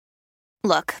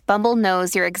Look, Bumble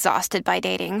knows you're exhausted by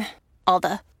dating. All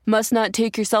the must not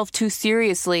take yourself too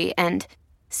seriously and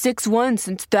 6'1"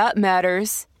 since that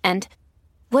matters. And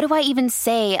what do I even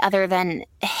say other than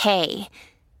hey?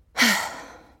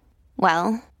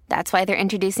 Well, that's why they're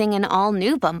introducing an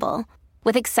all-new Bumble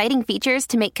with exciting features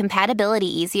to make compatibility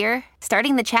easier,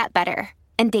 starting the chat better,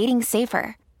 and dating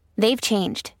safer. They've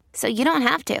changed, so you don't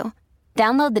have to.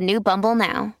 Download the new Bumble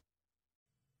now.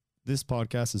 This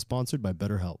podcast is sponsored by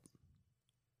BetterHelp.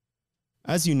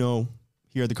 As you know,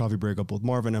 here at the Coffee Breakup, both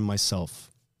Marvin and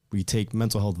myself, we take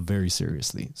mental health very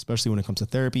seriously, especially when it comes to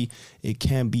therapy. It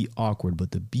can be awkward, but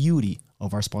the beauty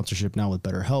of our sponsorship now with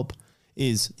BetterHelp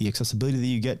is the accessibility that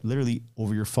you get literally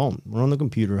over your phone or on the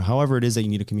computer, however it is that you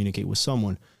need to communicate with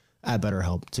someone at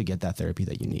BetterHelp to get that therapy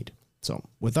that you need. So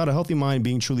without a healthy mind,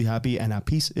 being truly happy and at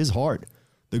peace is hard.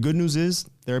 The good news is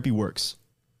therapy works.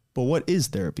 But what is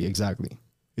therapy exactly?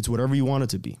 It's whatever you want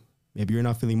it to be. Maybe you're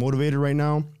not feeling motivated right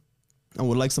now and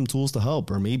would like some tools to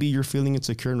help, or maybe you're feeling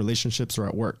insecure in relationships or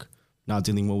at work, not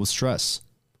dealing well with stress.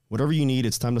 Whatever you need,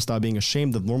 it's time to stop being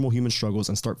ashamed of normal human struggles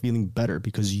and start feeling better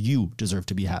because you deserve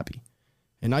to be happy.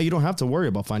 And now you don't have to worry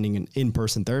about finding an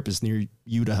in-person therapist near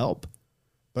you to help.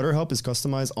 BetterHelp is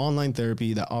customized online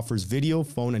therapy that offers video,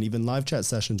 phone, and even live chat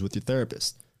sessions with your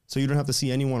therapist, so you don't have to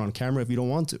see anyone on camera if you don't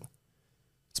want to.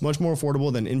 It's much more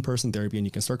affordable than in-person therapy, and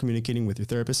you can start communicating with your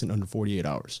therapist in under 48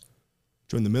 hours.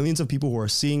 Join the millions of people who are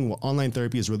seeing what online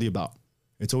therapy is really about.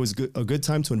 It's always a good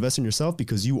time to invest in yourself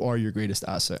because you are your greatest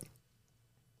asset.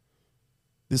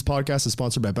 This podcast is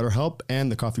sponsored by BetterHelp,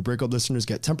 and the Coffee Breakup listeners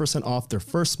get 10% off their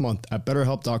first month at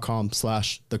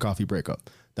betterhelp.com/thecoffeebreakup.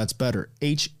 That's better,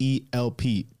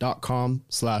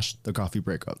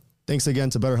 HELP.com/thecoffeebreakup. Thanks again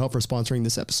to BetterHelp for sponsoring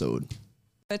this episode.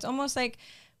 It's almost like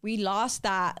we lost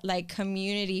that like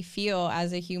community feel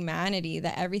as a humanity,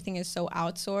 that everything is so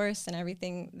outsourced and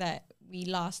everything, that we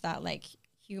lost that like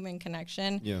human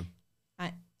connection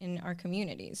in our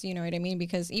communities. You know what I mean?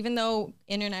 Because even though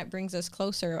internet brings us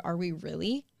closer, are we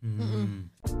really? Mm-hmm.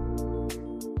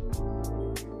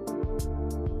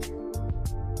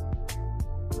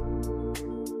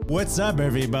 What's up,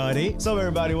 everybody? What's up,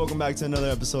 everybody? Welcome back to another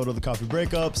episode of the Coffee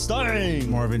Breakup, starring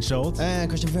Marvin Schultz and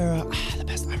Christian Vera. The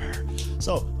best ever.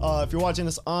 So, if you're watching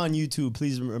this on YouTube,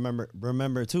 please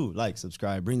remember to like,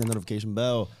 subscribe, ring the notification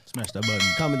bell, smash that button,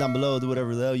 comment down below, do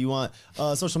whatever the hell you want.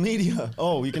 Social media.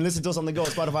 Oh, you can listen to us on the go,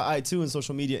 Spotify, iTunes,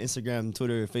 social media, Instagram,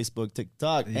 Twitter, Facebook,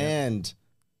 TikTok, and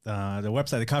the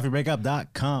website,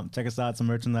 thecoffeebreakup.com. Check us out, some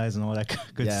merchandise and all that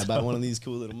good stuff. Yeah, buy one of these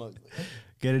cool little mugs.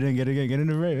 Get in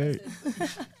the right.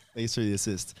 Thanks for the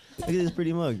assist. Look at this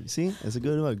pretty mug. You see? It's a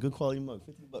good mug. Good quality mug.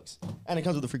 $50. And it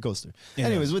comes with a free coaster. Yeah.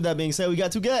 Anyways, with that being said, we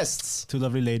got two guests. Two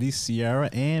lovely ladies, Ciera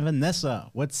and Vanessa.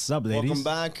 What's up, ladies? Welcome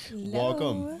back. Hello.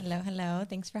 Welcome. Hello.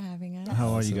 Thanks for having us. How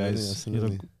are you guys?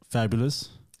 Absolutely. You look fabulous.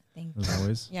 Thank you. As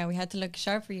always. Yeah, we had to look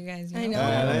sharp for you guys. I know.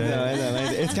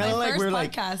 It's kind of like we're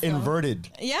like inverted.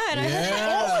 Yeah.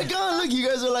 Oh my God, look, you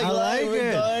guys are like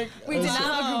light. We did not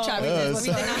have a group chat. We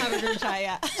did not have a group chat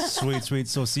yet. Sweet.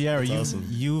 So, Ciera, awesome.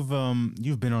 you've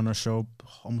been on our show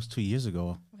almost 2 years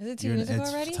ago. Was it 2 years ago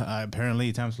already?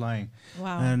 Apparently, time's flying.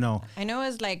 Wow. I don't know. I know it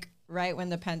was like right when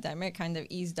the pandemic kind of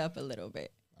eased up a little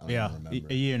bit. Yeah,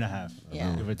 a year and a half,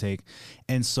 give or take.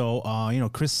 And so,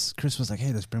 Chris was like,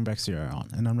 "Hey, let's bring back Ciera on,"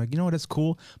 and I'm like, "You know what? That's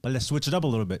cool, but let's switch it up a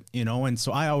little bit, you know." And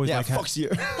so I always fuck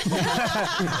Ciera. Fuck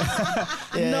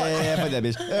that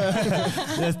bitch.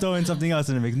 Let's throw in something else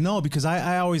in the mix. No, because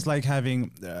I always like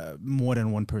having more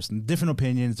than one person, different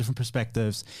opinions, different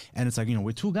perspectives, and it's like,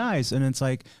 we're two guys, and it's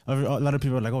like a lot of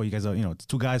people are like, "Oh, you guys are, it's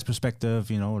two guys'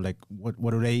 perspective, like what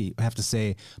do they have to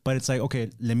say?" But it's like, okay,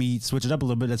 let me switch it up a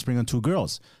little bit. Let's bring on two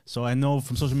girls. So I know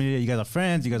from social media, you guys are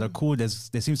friends, you guys are cool. There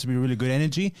seems to be really good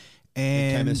energy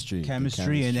and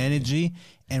chemistry and energy,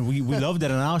 and we love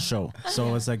that on our show.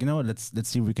 So it's like, let's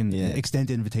see if we can extend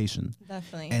the invitation.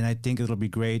 Definitely. And I think it'll be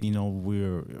great.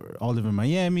 We're all live in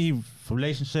Miami,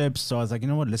 relationships. So I was like,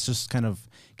 let's just kind of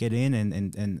get in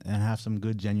and have some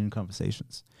good, genuine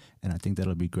conversations. And I think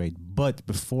that'll be great. But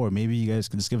before, maybe you guys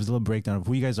can just give us a little breakdown of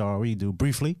who you guys are, what you do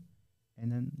briefly,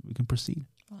 and then we can proceed.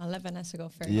 Well, I'll let Vanessa go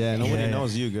first. Yeah, nobody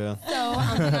knows you, girl. So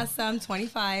I'm Vanessa. I'm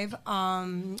 25.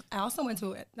 I also went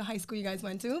to the high school you guys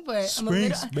went to, but I'm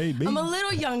a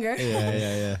little younger.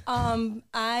 Yeah.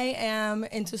 I am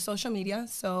into social media.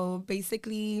 So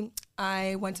basically,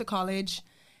 I went to college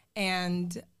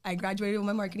and I graduated with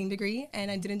my marketing degree,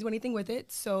 and I didn't do anything with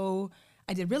it. So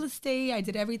I did real estate. I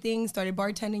did everything. Started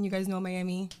bartending. You guys know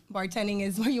Miami. Bartending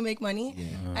is where you make money.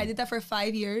 Yeah. I did that for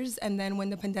 5 years, and then when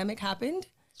the pandemic happened,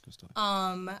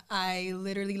 I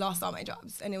literally lost all my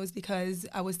jobs, and it was because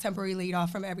I was temporarily laid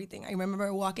off from everything. I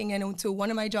remember walking into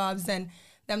one of my jobs, and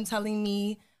them telling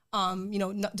me,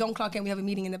 don't clock in, we have a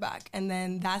meeting in the back. And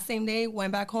then that same day,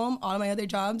 went back home, all of my other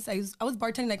jobs, I was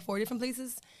bartending like 4 different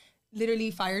places,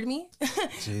 literally fired me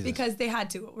because they had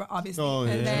to, obviously.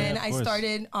 And then I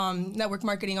started network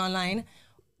marketing online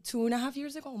 2.5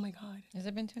 years ago. Oh my God. Has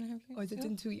it been 2.5 years? Or is it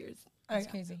been 2 years? That's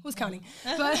crazy. Who's counting?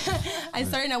 But I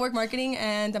started network marketing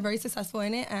and I'm very successful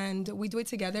in it, and we do it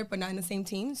together, but not in the same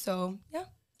team. So yeah, a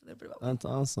little bit about That's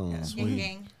awesome. Yeah. Sweet.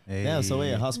 Gang. Hey. Yeah. So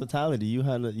wait, hospitality. You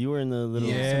were in a little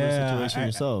similar situation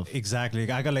yourself. Exactly.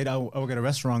 I got laid out. I work at a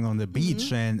restaurant on the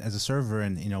beach and as a server,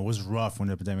 and it was rough when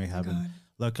the epidemic happened.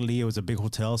 Luckily, it was a big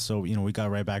hotel, so we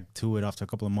got right back to it after a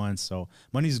couple of months. So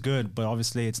money's good, but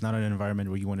obviously, it's not an environment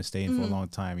where you want to stay in for a long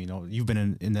time. You've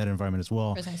been in that environment as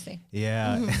well. Precisely.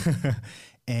 Yeah,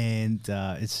 and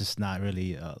it's just not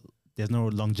really. There's no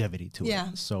longevity to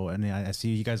it. So, and I see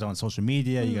you guys are on social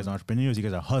media. You guys are entrepreneurs. You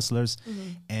guys are hustlers,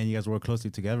 and you guys work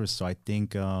closely together. So I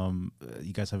think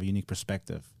you guys have a unique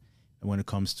perspective when it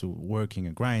comes to working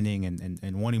and grinding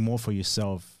and wanting more for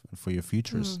yourself and for your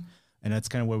futures. And that's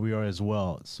kind of where we are as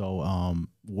well. So,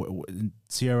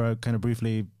 Ciera, kind of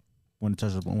briefly, want to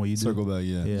touch upon what you do? Circle back,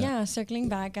 Yeah, circling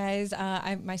back, guys.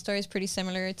 My story is pretty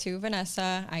similar to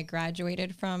Vanessa. I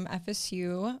graduated from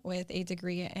FSU with a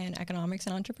degree in economics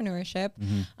and entrepreneurship.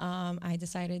 I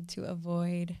decided to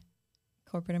avoid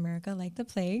corporate America like the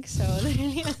plague. So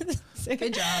literally,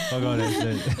 good job. Oh God,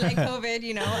 like COVID,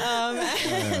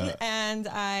 and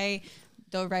I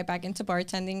dove right back into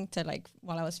bartending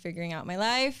while I was figuring out my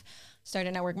life.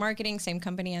 Started network marketing, same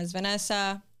company as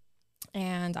Vanessa.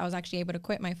 And I was actually able to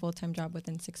quit my full-time job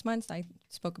within 6 months. I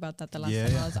spoke about that the last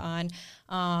time I was on.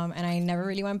 And I never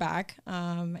really went back.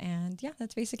 And yeah,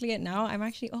 that's basically it now. I'm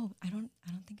actually, I don't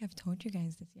think I've told you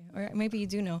guys this yet. Or maybe you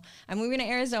do know. I'm moving to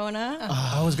Arizona.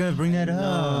 I was going to bring that up.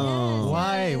 Yes,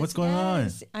 Why? yes, What's going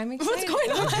on? I'm excited.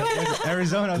 What's going on?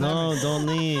 Arizona. No, don't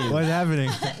leave. What's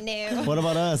happening? No. What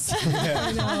about us?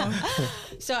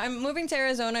 So I'm moving to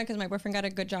Arizona because my boyfriend got a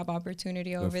good job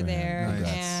opportunity over there.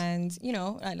 Nice. And,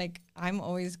 I'm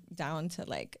always down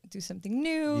to do something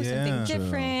new, something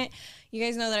different. You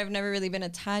guys know that I've never really been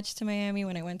attached to Miami.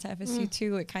 When I went to FSU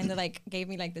too, it kind of gave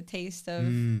me the taste of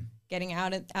getting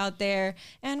out there.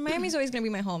 And Miami's always going to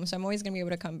be my home. So I'm always going to be able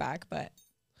to come back. But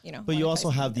But you also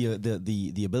have the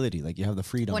ability, you have the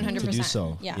freedom 100%, to do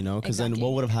so, because then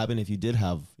what would have happened if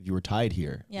you were tied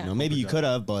here? Maybe you could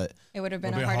have, but it would have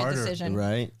been a harder decision,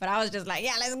 right? But I was just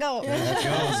let's go. Let's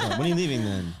go. When are you leaving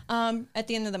then? At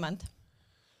the end of the month.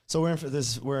 So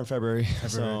we're in February.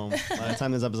 So by the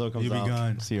time this episode comes out,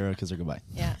 gone. Ciera, kiss her goodbye.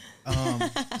 Yeah.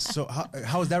 So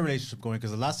how is that relationship going?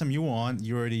 Because the last time you were on,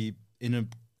 you were already in a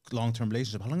long-term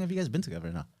relationship. How long have you guys been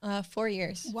together now? 4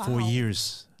 years. Wow. 4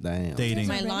 years. Damn. Dating.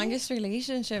 My longest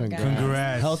relationship, guys.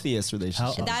 Congrats. Healthiest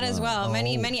relationship. That as well.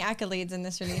 Many accolades in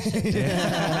this relationship.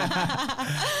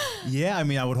 Yeah,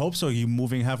 I would hope so. You're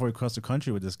moving halfway across the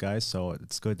country with this guy, so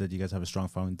it's good that you guys have a strong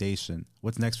foundation.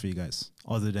 What's next for you guys,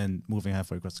 other than moving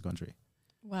halfway across the country?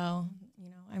 Well,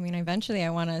 eventually I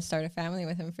want to start a family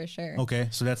with him for sure. Okay,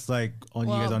 so that's you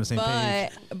guys on the same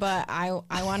page. But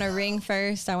I want to ring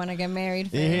first. I want to get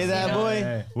married first. You hear that, boy?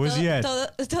 Hey, where's he at?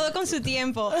 Todo con su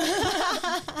tiempo.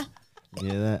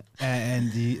 Yeah,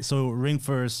 that. So ring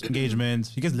first,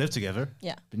 engagement. You guys live together.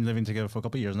 Yeah. Been living together for a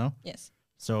couple of years now. Yes.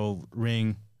 So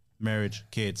ring, marriage,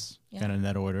 kids, kind of in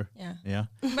that order. Yeah. Yeah.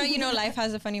 But life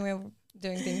has a funny way of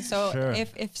doing things. So Sure.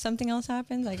 if something else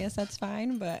happens, I guess that's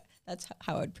fine. But that's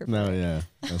how I'd prefer. No, it. yeah.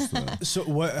 That's the So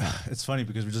what? It's funny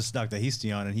because we just knocked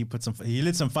Histy on, and he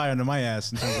lit some fire under my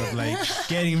ass in terms of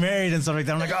getting married and stuff like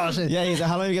that. I'm like, oh shit. Yeah, he's like,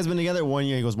 how long have you guys been together? 1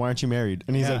 year. He goes, why aren't you married?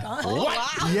 And he's like, What?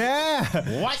 Yeah.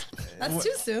 what? That's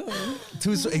too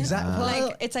soon.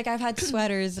 Exactly. It's like I've had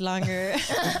sweaters longer.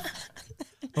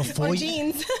 Or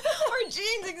jeans. Or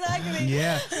jeans, exactly.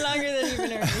 Yeah. Longer than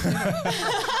even a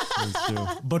That's true.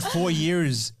 But 4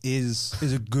 years is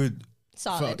a good.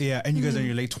 solid. Yeah, and you guys are in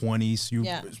your late 20s. You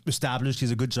established.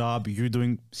 He's a good job.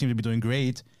 Seem to be doing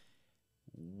great.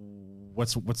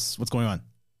 What's going on?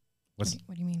 What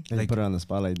do you mean? They put it on the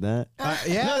spot like that.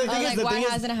 Yeah. No, why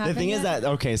hasn't it happened the thing is yet? that,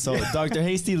 okay, so Dr.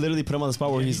 Hasty literally put him on the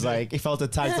spot where he's like, he felt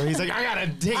attacked, so he's like, I gotta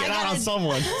take it out on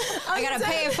someone. I gotta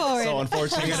pay it forward. So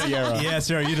unfortunately, Ciera, Yeah,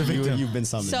 Sarah, you're the victim. you've been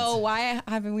summoned. So why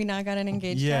haven't we not gotten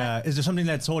engaged yet? Yeah, is there something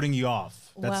that's holding you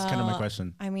off? That's kind of my Well,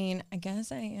 question. I mean, I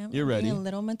guess I am. You're being ready. A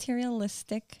little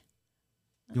materialistic.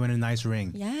 You want a nice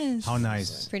ring. Yes. How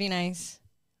nice? Pretty nice.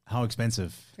 How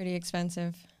expensive? Pretty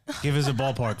expensive. Give us a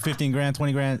ballpark. 15 grand,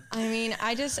 20 grand. I mean,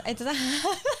 it's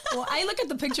Well, I look at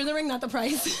the picture of the ring, not the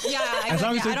price. yeah. As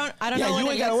long as I don't know. yeah, what you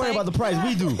it ain't gotta looks worry like. about the price.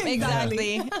 We do.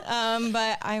 Exactly.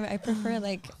 But I prefer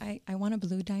I want a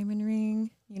blue diamond ring.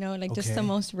 Just the Okay.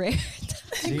 most rare.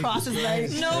 Crosses like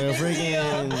No big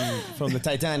deal. From the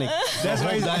Titanic. That's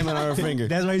why he's diamond on her finger.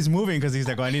 That's why he's moving, because he's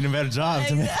like, oh, I need a better job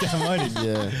to make that money.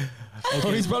 Yeah. Okay.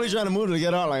 Oh, he's probably trying to move to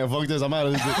get out. Like, fuck this, I'm out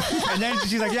of this. And then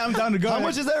she's like, yeah, I'm down to go. How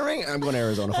much is that ring? I'm going to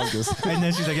Arizona. Fuck this. And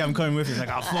then she's like, yeah, I'm coming with you. He's like,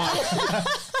 oh, fuck.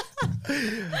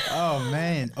 Oh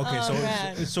man. Okay,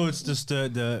 so it's just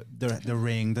the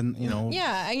ring, then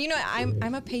Yeah, and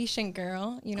I'm a patient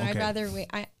girl. Okay.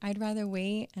 I'd rather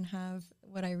wait and have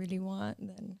what I really want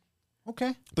than.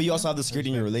 Okay. But you also have the security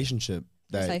in your relationship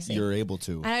that Precisely. you're able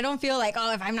to. And I don't feel like,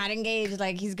 if I'm not engaged,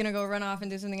 like he's gonna go run off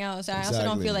and do something else. I also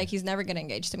don't feel like he's never gonna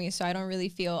engage to me, so I don't really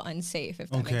feel unsafe. If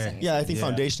that makes sense. Yeah, I think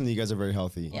foundationally you guys are very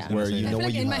healthy. Yeah. Where I you know feel what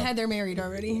like you in my have. head they're married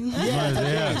already.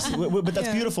 Yeah, but that's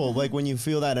Yeah. beautiful. Like when you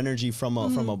feel that energy from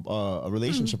a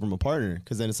relationship, from a partner,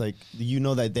 because then it's like you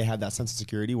know that they have that sense of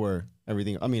security where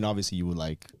everything. I mean, obviously you would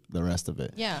like the rest of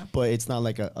it. Yeah. But it's not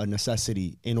like a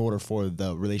necessity in order for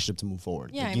the relationship to move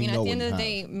forward. Yeah, Like, I mean, at the end of the have.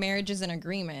 day, marriage is an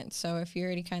agreement. So if you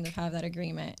already kind of have that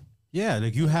agreement, Yeah,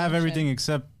 like you have everything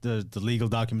except the legal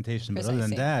documentation, but other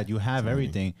than Precisely. that, you have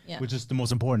everything, Yeah. which is the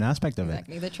most important aspect of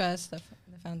exactly, the trust, the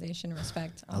foundation,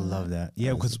 respect. it. I love that.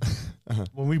 Yeah, because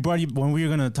when we were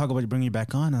gonna talk about bringing you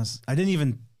back on, I didn't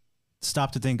even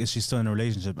stop to think, is she still in a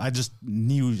relationship? I just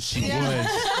knew she would.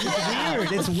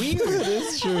 It's weird.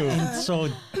 It's true. And so,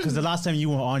 because the last time you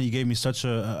were on, you gave me such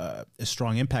a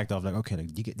strong impact of like, okay,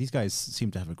 like these guys seem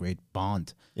to have a great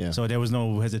bond. Yeah. So there was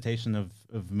no hesitation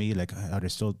of me like, are they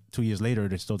still 2 years later?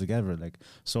 They're still together. Like,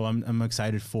 so I'm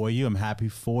excited for you. I'm happy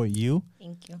for you.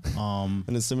 Thank you.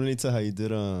 And it's similar to how you did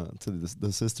to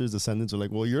the sisters, descendants are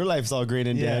like, well, your life's all great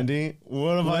and dandy.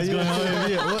 What about What's you? going on with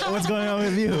you? What's going on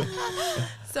with you?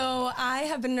 So I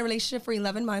have been in a relationship for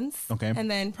 11 months. Okay.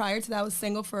 And then prior to that, I was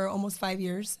single for almost 5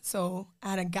 years. So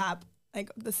I had a gap, like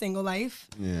the single life.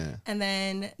 Yeah. And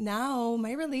then now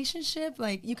my relationship,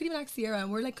 like you could even ask Ciera, and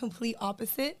we're like complete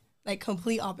opposite. Like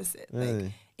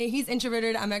Really? he's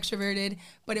introverted, I'm extroverted,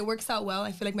 but it works out well.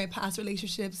 I feel like my past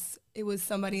relationships, it was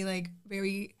somebody like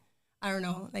very, I don't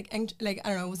know,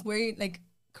 it was very like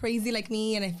crazy like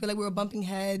me, and I feel like we were bumping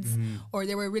heads, or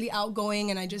they were really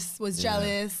outgoing, and I just was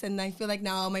jealous. And I feel like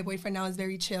now my boyfriend now is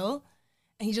very chill,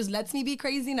 and he just lets me be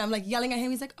crazy, and I'm like yelling at him.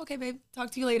 He's like, okay, babe,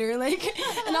 talk to you later. Like,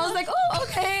 and I was like, oh,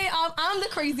 okay, I'm the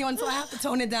crazy one, so I have to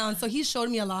tone it down. So he showed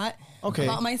me a lot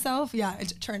about myself. Yeah,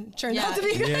 it turned out to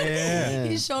be good. Yeah.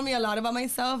 He showed me a lot about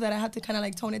myself that I have to kind of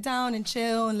like tone it down and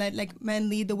chill and let like men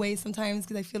lead the way sometimes,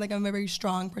 because I feel like I'm a very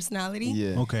strong personality.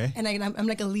 Yeah. Okay. And I'm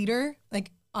like a leader,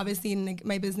 like obviously in like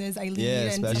my business I lead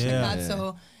and stuff like especially. that. Yeah.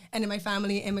 So, and in my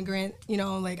family, immigrant,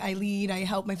 like I lead, I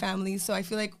help my family. So I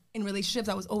feel like in relationships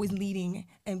I was always leading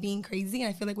and being crazy. And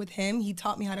I feel like with him, he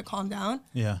taught me how to calm down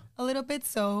Yeah. a little bit.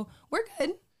 So we're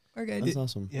good. We're good. That's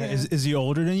awesome. Yeah. Is he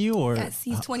older than you or? Yes,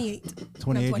 he's 28.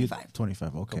 28. No, 25.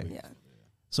 25. Okay. Yeah.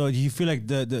 So do you feel like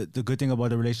the good thing about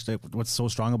the relationship, what's so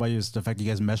strong about you, is the fact you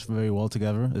guys mesh very well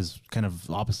together? Is kind of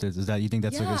opposite. Is that you think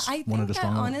that's one of the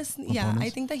strong I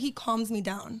think that he calms me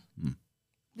down.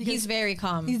 Because He's very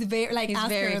calm. he's very like He's ask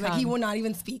very her, like he calm. will not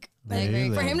even speak. Like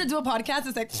Really? for him to do a podcast,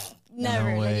 it's like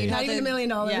Never. No way. you'd not have even $1 million.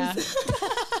 Yeah.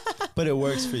 But it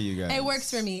works for you guys. It works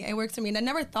for me. It works for me. And I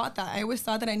never thought that. I always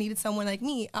thought that I needed someone like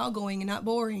me, outgoing and not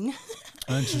boring.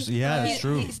 Interesting. Yeah, that's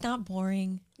true. It's not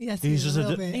boring. Yes, He's just a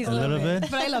little di- bit. a little bit?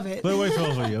 But I love it. But it works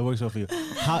well for you. It works well for you.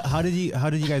 How did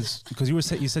you guys? Because you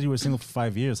said you were single for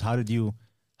 5 years. How did you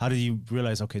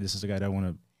realize, okay, this is the guy that I want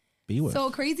to be with? So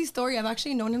crazy story. I've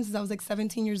actually known him since I was like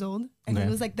 17 years old. And Okay.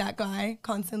 he was like that guy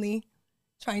constantly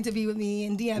trying to be with me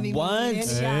and DMing What? me. And,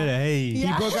 Hey.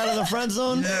 He broke out of the friend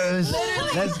zone? Yes.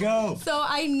 Let's go. So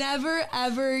I never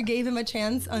ever gave him a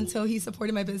chance until he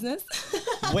supported my business.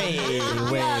 Wait.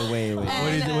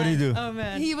 What do you do? Oh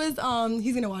man. He was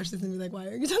he's gonna watch this and be like, why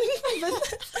are you telling me my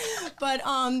business? But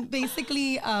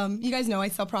basically you guys know I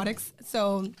sell products.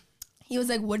 So he was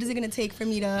like, what is it gonna take for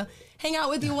me to hang out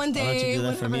with you one day? Why don't you do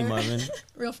that for me, whatever. Marvin?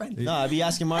 Real friend. No, I'd be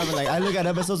asking Marvin, like, I look at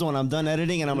episodes when I'm done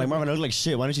editing, and I'm like, Marvin, I look like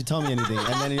shit. Why don't you tell me anything? And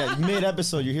then like,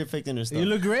 mid-episode, you're here fixing your stuff. You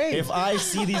look great. If I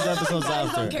see these episodes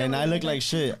after, care and what I you look do. like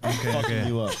shit, I'm fucking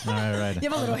you up. All right. You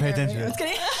have a little Pay hair. attention. Right? I'm just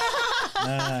kidding.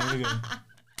 Nah, you're good.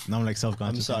 Now I'm like I'm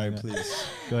self-conscious. sorry, please.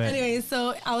 Go ahead. Anyway,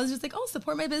 so I was just like, oh,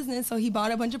 support my business. So he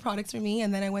bought a bunch of products for me,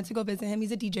 and then I went to go visit him.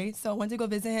 He's a DJ, so I went to go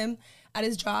visit him at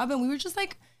his job, and we were just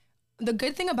like, the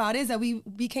good thing about it is that we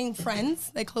became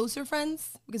friends, like closer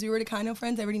friends, because we were already kind of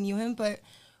friends. I already knew him, but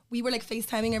we were like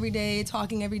FaceTiming every day,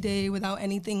 talking every day without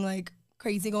anything like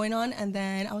crazy going on. And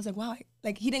then I was like, wow,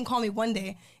 like he didn't call me one day.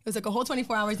 It was like a whole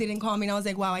 24 hours he didn't call me, and I was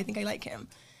like, wow, I think I like him.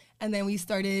 And then we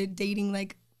started dating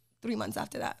like 3 months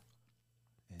after that.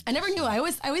 I never knew. I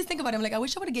always think about him. Like, I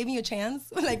wish I would have given you a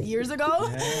chance like years ago.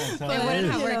 It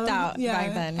wouldn't have worked out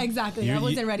back then. Exactly. I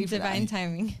wasn't ready for Divine that.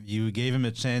 timing. You gave him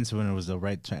a chance when it was the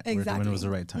right chance. Exactly. When it was the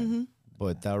right time.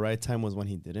 But that right time was when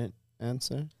he didn't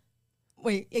answer.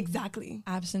 Wait, exactly.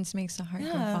 Absence makes the heart go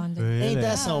Yeah. fonder. Ain't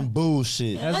that some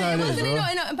bullshit? That's how It it is, wasn't bro.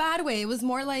 in a bad way. It was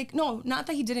more like, no, not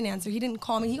that he didn't answer. He didn't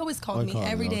call me. He always called me called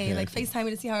every me, day, okay, like okay. FaceTime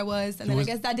me to see how I was. And then I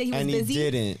guess that day he was And he busy.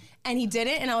 didn't. And he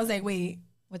didn't. And I was like, wait,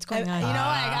 What's I, going on? you know, like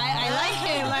I like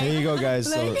him. Like, There you go,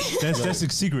 guys. So That's a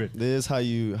secret. this is how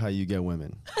you get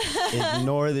women.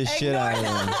 Ignore this shit out of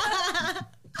them.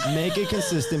 Make it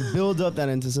consistent. Build up that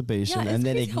anticipation, Yeah, it's and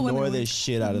then crazy how women ignore work. this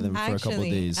shit out of them for a couple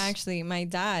days. Actually, my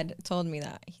dad told me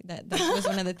that that was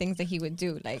one of the things that he would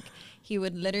do. Like, he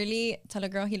would literally tell a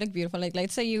girl he looked beautiful. Like,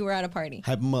 let's say you were at a party,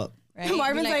 Hype them up. right?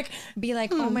 Marvin's be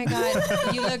like, oh my god,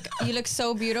 you look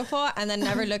so beautiful, and then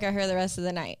never look at her the rest of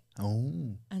the night.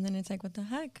 Oh. And then it's like, what the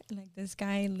heck? Like, this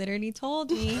guy literally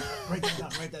told me. Write that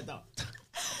down. Write that down.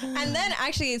 And then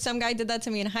actually, some guy did that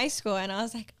to me in high school, and I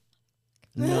was like,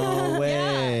 No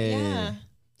way.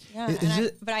 yeah. Is And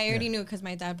it- but I already knew because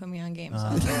my dad put me on games. So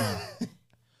I was like,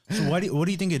 So what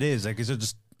do you think it is? Like, is it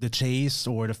just the chase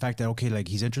or the fact that, okay, like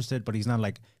he's interested, but he's not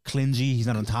like clingy. He's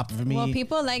not on top of me. well,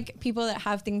 people like people that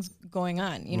have things going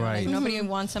on. You know, Right. like nobody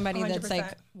wants somebody that's like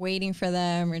 100%. waiting for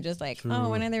them or just like, oh,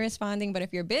 when are they responding? But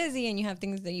if you're busy and you have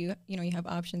things that you know, you have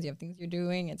options, you have things you're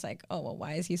doing. It's like, oh, well,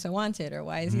 why is he so wanted or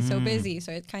why is he so busy?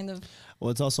 So it kind of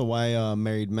Well, it's also why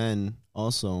married men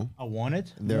also I want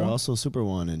it. they're also super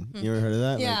wanted. You ever heard of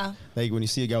that? Yeah. Like when you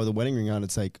see a guy with a wedding ring on,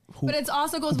 it's like who? But it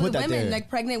also goes Who put with that women, there? like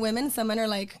pregnant women. Some men are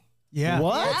like, Yeah.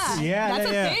 What? Yeah, that's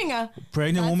yeah. a thing.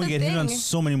 Pregnant That's women a get hit on thing.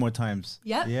 so many more times.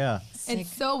 Yep. Yeah.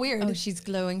 It's so weird. oh, she's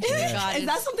glowing. She's got Is it.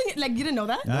 that something like you didn't know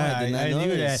that? I did not know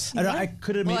knew this. that. I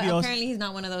could have Well, maybe also. apparently he's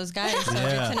not one of those guys. So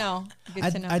Yeah. good to know.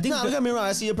 Good to know. I think No, don't get me wrong.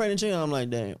 I see a pregnant chick, and I'm like,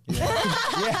 damn.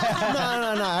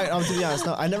 No. I'm to be honest,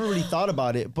 no, I never really thought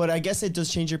about it, but I guess it does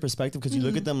change your perspective because you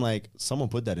look at them like someone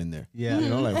put that in there. Yeah. You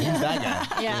know, like who's that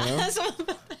guy? yeah.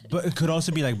 But it could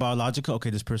also be like biological. Okay,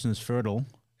 this person is fertile,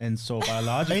 and so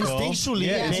biological. Instinctually,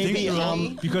 maybe,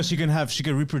 instinctually, because she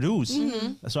can reproduce.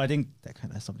 So I think that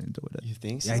kind of has something to do with it. You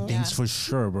think Yeah, I so? think Yeah. for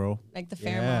sure, bro. Like the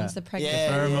Yeah. pheromones, the pregnant.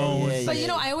 Pheromones. But you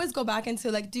know, I always go back into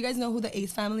like, do you guys know who the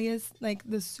Ace family is? Like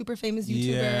the super famous YouTuber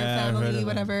Yeah, I've heard of family, them.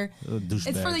 whatever.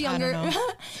 It's for the I don't younger. know.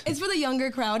 It's for the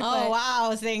younger crowd. Oh but,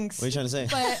 wow, thanks. What are you trying to say?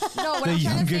 But no, what The I'm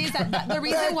trying to younger say is that the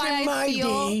reason Back why in my I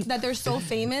feel day. that they're so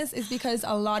famous is because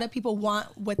a lot of people want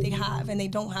what they have and they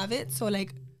don't have it. So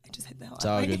like, I just hit the hell It's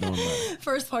out all of good, my- don't worry.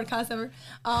 First podcast ever.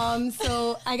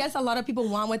 So I guess a lot of people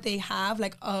want what they have,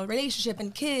 like a relationship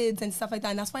and kids and stuff like that.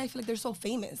 And that's why I feel like they're so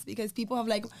famous because people have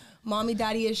like mommy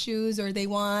daddy issues or they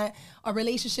want a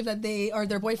relationship that they or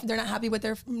their boyfriend, they're not happy with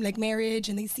their like marriage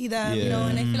and they see them, you know,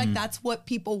 and I feel like that's what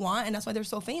people want and that's why they're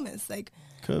so famous. Like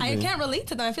Could I be. can't relate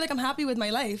to them. I feel like I'm happy with my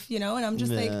life, you know, and I'm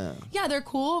just like, Yeah. yeah, they're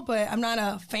cool, but I'm not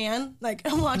a fan. Like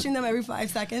I'm watching them every 5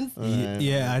 seconds.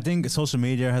 Yeah, I think social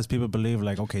media has people believe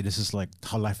like, okay, this is like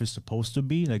how life is supposed to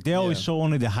be. Like they always Yeah. show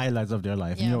only the highlights of their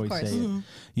life. Yeah, you of always course. say it,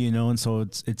 you know, and so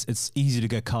it's easy to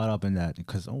get caught up in that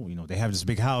because they have this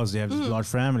big house, they have this large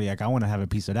family. Like I want to have a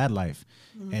piece of that life,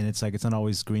 and it's like it's not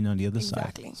always green on the other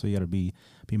Exactly. side. So you got to be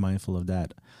mindful of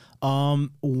that.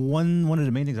 One of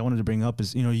the main things I wanted to bring up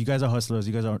is you guys are hustlers.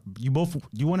 You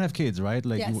want to have kids, right?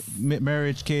 Like Yes.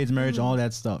 marriage, kids, marriage, all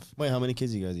that stuff. Wait, how many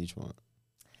kids you guys each want?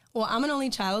 Well, I'm an only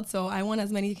child, so I want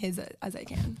as many kids as I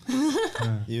can.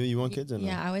 You want kids? Or no?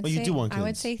 Yeah, I would Oh, say you do want kids. I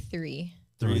would say 3.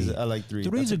 three. I like three.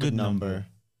 Three is That's a good number.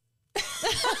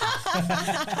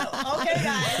 Okay,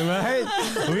 guys. Right?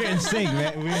 We're in sync,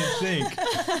 man. We're in sync.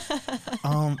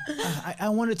 I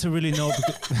wanted to really know.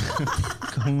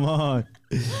 Come on,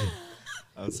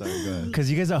 I'm sorry. Go ahead. because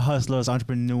you guys are hustlers,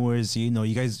 entrepreneurs.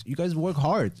 You guys work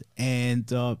hard.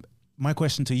 And my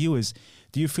question to you is: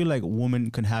 do you feel like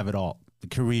women can have it all? The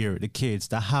career, the kids,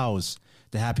 the house,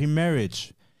 the happy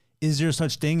marriage. Is there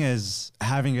such thing as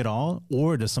having it all,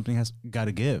 or does something has got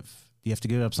to give? Do you have to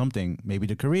give up something? Maybe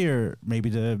the career, maybe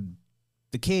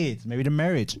the kids, maybe the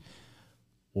marriage,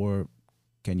 or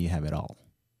can you have it all?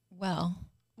 Well,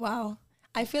 Wow.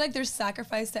 I feel like there's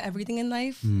sacrifice to everything in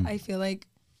life. I feel like,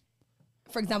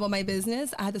 for example, my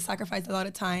business, I had to sacrifice a lot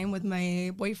of time with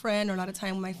my boyfriend or a lot of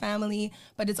time with my family,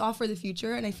 but it's all for the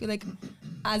future. And I feel like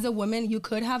as a woman, you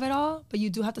could have it all, but you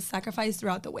do have to sacrifice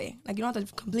throughout the way. Like you don't have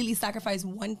to completely sacrifice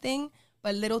one thing,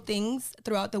 but little things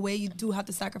throughout the way you do have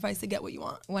to sacrifice to get what you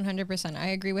want. 100%. I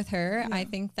agree with her. I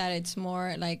think that it's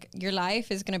more like your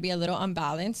life is going to be a little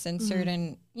unbalanced in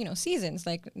certain, seasons.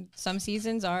 Like some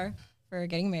seasons are for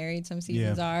getting married. Some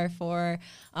seasons are for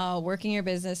working your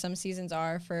business. Some seasons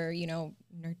are for, you know,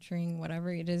 nurturing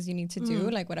whatever it is you need to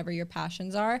do, like whatever your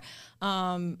passions are.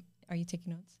 Are you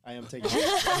taking notes? I am taking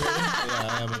notes.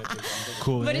 I am gonna take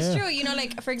Cool. But it's true, you know,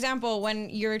 like for example, when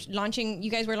you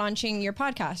guys were launching your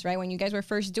podcast, right? When you guys were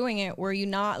first doing it, were you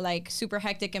not like super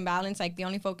hectic and balanced? Like the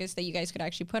only focus that you guys could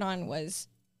actually put on was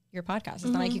your podcast. It's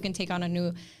not like you can take on a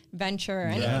new venture or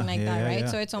anything like that, right?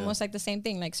 So it's almost like the same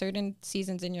thing. Like certain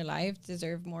seasons in your life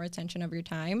deserve more attention of your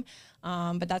time.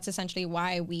 But that's essentially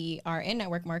why we are in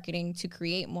network marketing, to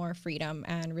create more freedom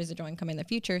and residual income in the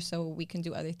future, so we can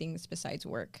do other things besides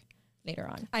work later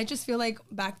on. I just feel like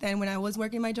back then when I was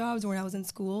working my jobs or when I was in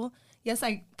school, yes,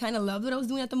 I kind of loved what I was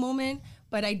doing at the moment,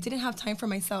 but I didn't have time for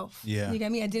myself. Yeah. You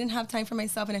get me? I didn't have time for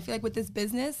myself. And I feel like with this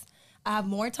business, I have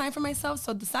more time for myself.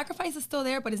 So the sacrifice is still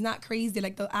there, but it's not crazy.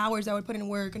 Like the hours I would put in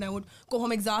work, and I would go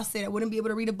home exhausted. I wouldn't be able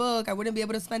to read a book. I wouldn't be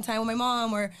able to spend time with my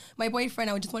mom or my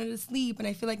boyfriend. I would just wanted to sleep. And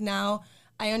I feel like now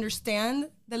I understand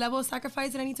the level of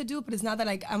sacrifice that I need to do, but it's not that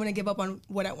like I'm going to give up on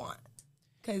what I want,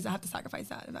 because I have to sacrifice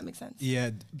that, if that makes sense.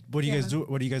 Yeah. What do you guys do?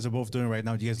 What you guys are both doing right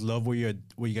now? Do you guys love what you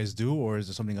guys do, or is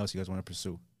there something else you guys want to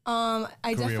pursue? I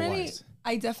Career-wise?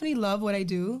 definitely love what I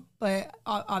do, but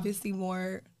obviously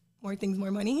more things, more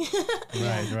money.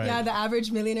 Right. Yeah, the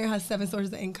average millionaire has 7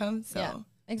 sources of income. So Yeah,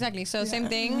 exactly. So same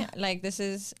thing. Like this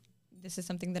is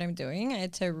something that I'm doing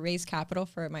to raise capital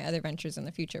for my other ventures in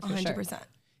the future. For 100%. sure.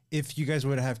 If you guys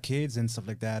were to have kids and stuff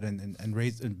like that, and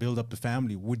raise and build up the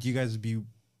family, would you guys be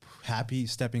happy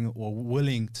stepping or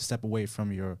willing to step away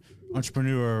from your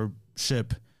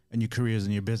entrepreneurship and your careers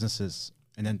and your businesses,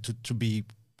 and then to be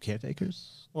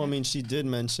caretakers? Well, I mean, she did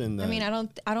mention that. I mean,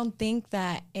 I don't think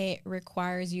that it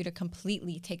requires you to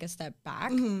completely take a step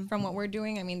back from what we're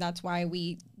doing. I mean, that's why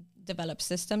we develop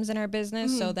systems in our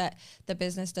business, so that the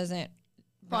business doesn't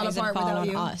Fall rise and apart fall without on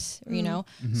you. us, you know?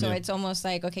 So it's almost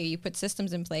like, okay, you put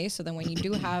systems in place, so then when you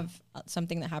do have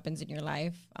something that happens in your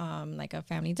life, like a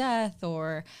family death,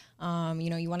 or, you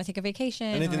know, you want to take a vacation.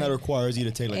 anything or, that requires you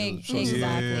to take like a short season.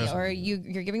 exactly. Or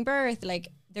you're giving birth, like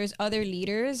there's other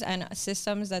leaders and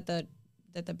systems that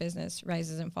the business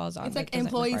rises and falls on. It's that like doesn't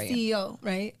employee require you. CEO,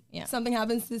 right? Yeah. Something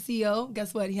happens to the CEO,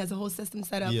 guess what? He has a whole system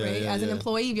set up, Yeah, right? yeah, As an yeah.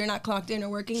 employee, if you're not clocked in or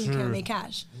working, you can't make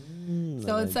cash.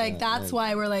 So it's like that. that's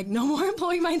why we're like, no more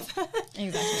employee mindset.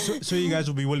 Exactly. So you guys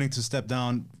will be willing to step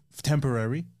down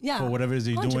temporary Yeah, for whatever it is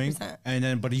you're doing, 100%. and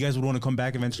then but you guys would want to come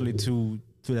back eventually to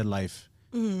that life.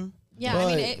 Yeah,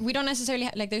 I mean, we don't necessarily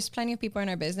like. There's plenty of people in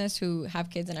our business who have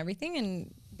kids and everything,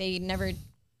 and they never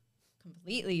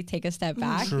completely take a step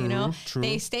back. You know, True.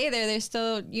 they stay there. They're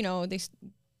still, you know,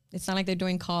 it's not like they're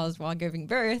doing calls while giving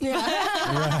birth.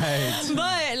 Right.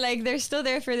 But like they're still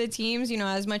there for the teams, you know,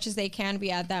 as much as they can be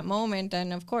at that moment.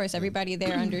 And of course, everybody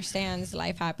there understands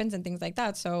life happens and things like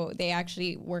that. So they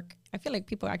actually work. I feel like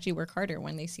people actually work harder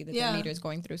when they see that their leaders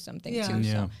going through something too.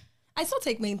 Yeah. So I still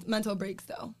take mental breaks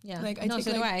though. yeah, Like I no, take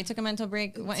so do like I. I took a mental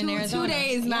break in 2 Arizona. 2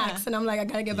 days max, Yeah. and I'm like, I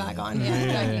gotta get back on. Yeah,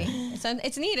 Yeah. exactly.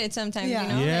 It's needed sometimes, Yeah.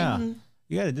 you know. Yeah. Like,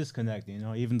 You got to disconnect, you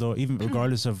know, even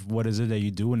regardless of what is it that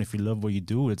you do, and if you love what you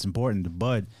do, it's important.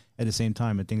 But at the same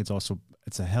time, I think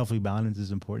it's a healthy balance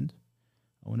is important,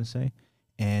 I want to say.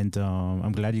 And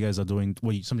I'm glad you guys are doing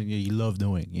something that you love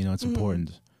doing. You know, it's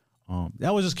important.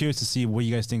 I was just curious to see what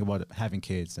you guys think about having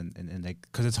kids and like,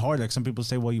 because it's hard. Like some people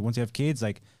say, well, once you have kids,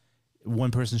 like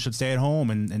one person should stay at home,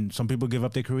 and some people give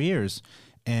up their careers.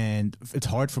 And it's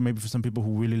hard for some people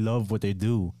who really love what they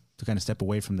do to kind of step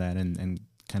away from that and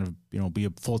kind of, you know, be a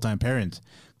full-time parent,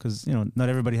 because, you know, not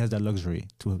everybody has that luxury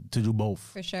to do both.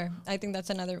 for sure. I think that's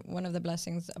another one of the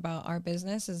blessings about our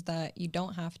business is that you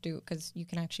don't have to, because you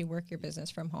can actually work your business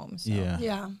from home. So.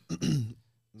 Yeah.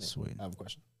 Sweet. I have a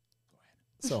question.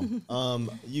 Go ahead.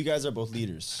 So, you guys are both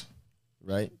leaders,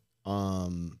 right?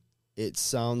 It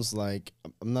sounds like,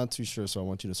 I'm not too sure, so I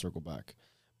want you to circle back.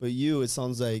 But it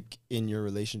sounds like in your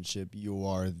relationship, you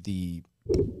are the,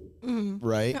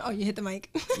 right? Oh, you hit the mic.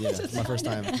 Yeah, my first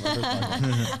time.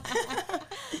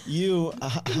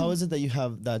 How is it that you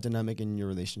have that dynamic in your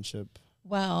relationship?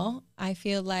 Well, I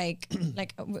feel like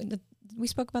we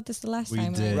spoke about this the last We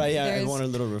time. did. Right, yeah, I There's- want a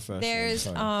little refresh. There's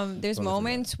Sorry.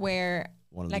 moments where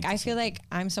Wanna like lead I to feel something. like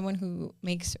I'm someone who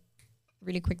makes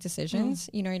really quick decisions.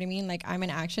 You know what I mean? Like I'm an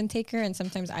action taker, and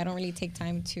sometimes I don't really take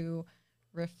time to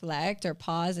reflect or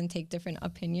pause and take different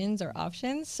opinions or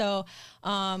options. So,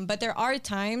 but there are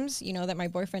times, you know, that my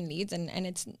boyfriend leads, and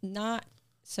it's not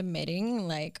submitting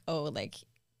like, oh, like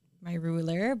my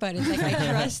ruler, but it's like I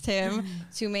trust him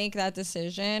to make that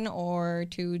decision or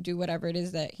to do whatever it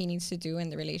is that he needs to do in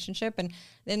the relationship. And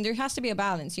then there has to be a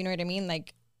balance, you know what I mean?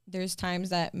 Like there's times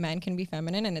that men can be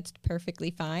feminine and it's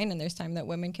perfectly fine, and there's time that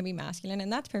women can be masculine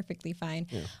and that's perfectly fine.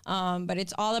 But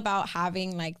it's all about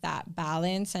having like that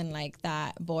balance and like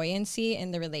that buoyancy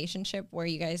in the relationship where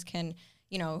you guys can,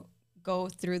 you know, go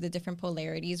through the different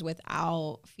polarities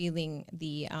without feeling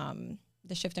the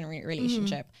shift in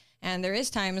relationship. And there is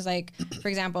times like, for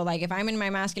example, like if I'm in my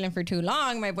masculine for too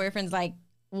long, my boyfriend's like,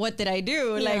 what did I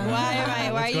do? Like, why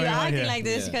are you acting like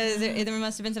this? Because there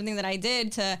must have been something that I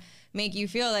did to make you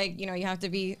feel like, you know, you have to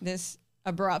be this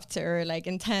abrupt or like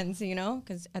intense, you know,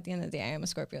 because at the end of the day, I am a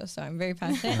Scorpio, so I'm very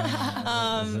passionate.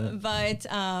 But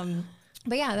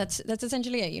yeah, that's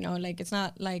essentially it, you know, like it's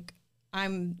not like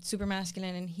I'm super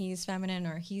masculine and he's feminine,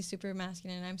 or he's super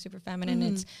masculine and I'm super feminine.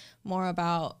 It's more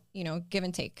about, you know, give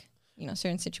and take. You know,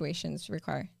 certain situations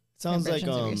require sounds like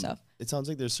of yourself. It sounds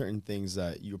like there's certain things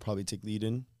that you'll probably take lead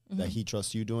in that he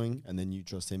trusts you doing, and then you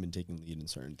trust him in taking lead in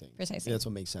certain things. Precisely. Yeah, that's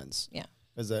what makes sense. Yeah.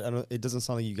 Because it doesn't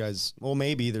sound like you guys. Well,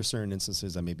 maybe there's certain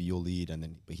instances that maybe you'll lead,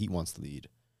 but he wants to lead.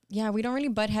 Yeah, we don't really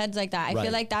butt heads like that. I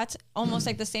feel like that's almost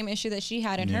like the same issue that she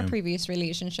had in her previous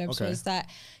relationships was that,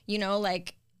 you know,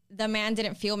 like the man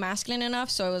didn't feel masculine enough.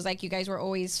 So it was like you guys were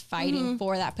always fighting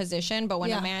for that position. But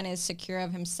when a man is secure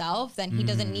of himself, then he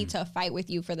doesn't need to fight with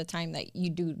you for the time that you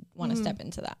do want to step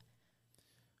into that.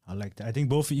 I like that. I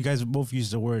think you guys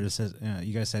used the word that says,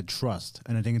 you guys said trust.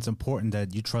 And I think it's important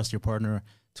that you trust your partner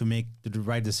to make the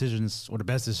right decisions or the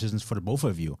best decisions for the both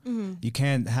of you. You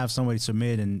can't have somebody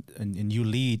submit and you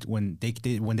lead when they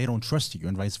don't trust you,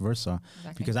 and vice versa.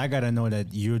 Exactly. Because I gotta know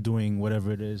that you're doing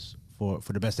whatever it is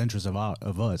for the best interest of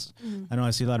us. I know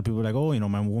I see a lot of people like, oh, you know,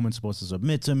 my woman's supposed to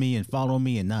submit to me and follow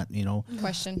me and not, you know,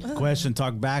 question,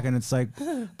 talk back, and it's like,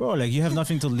 bro, like you have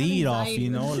nothing to lead off,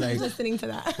 you know, like listening to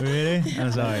that. Really?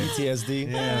 I'm sorry.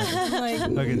 PTSD. Yeah,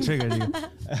 like, fucking triggered you.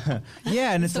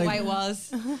 Yeah, and it's the like white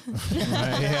walls.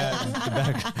 Right, yeah, the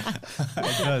back.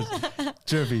 It does.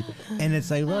 Chirpy. And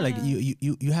it's like, bro, like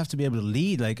you have to be able to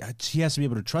lead. Like she has to be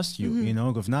able to trust you, you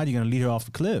know. If not, you're gonna lead her off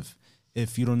the cliff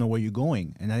if you don't know where you're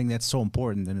going. And I think that's so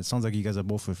important. And it sounds like you guys are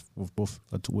both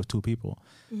with two people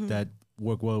that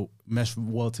mesh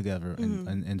well together,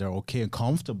 and they're okay and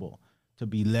comfortable to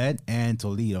be led and to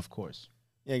lead, of course.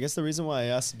 Yeah, I guess the reason why I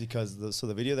asked is because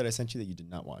the video that I sent you that you did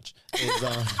not watch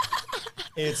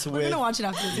is we're gonna watch it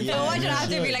after this. Yeah, watch it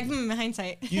after and be like,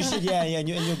 hindsight. You should, and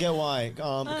you'll get why.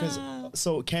 Because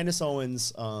so Candace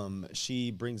Owens,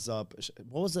 she brings up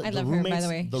what was it? I love her, by the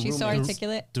way. She's so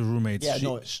articulate. The roommates.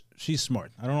 Yeah, she's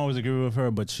smart. I don't always agree with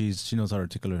her, but she knows how to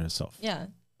articulate herself. Yeah,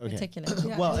 okay. articulate.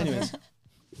 Yeah, well, anyways,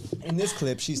 in this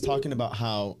clip, she's talking about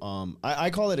how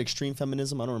I call it extreme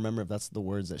feminism. I don't remember if that's the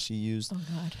words that she used. Oh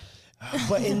God.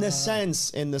 But in the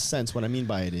sense, what I mean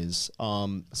by it is,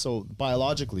 so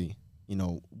biologically, you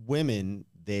know, women,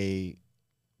 they're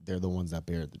the ones that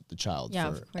bear the child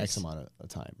for X amount of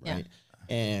time, right?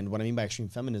 Yeah. And what I mean by extreme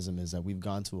feminism is that we've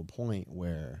gone to a point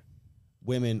where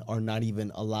women are not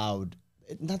even allowed,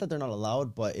 not that they're not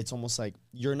allowed, but it's almost like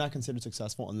you're not considered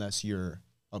successful unless you're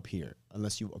up here,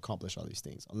 unless you accomplish all these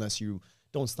things, unless you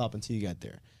don't stop until you get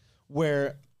there.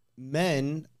 Where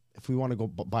men, if we want to go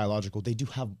biological, they do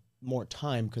have more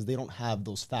time because they don't have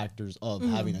those factors of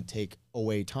having to take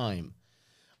away time.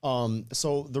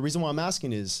 So the reason why I'm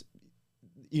asking is,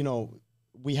 you know,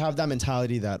 we have that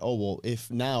mentality that, oh, well, if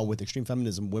now with extreme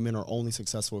feminism, women are only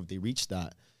successful if they reach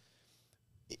that,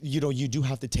 you know, you do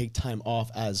have to take time off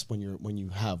as when you're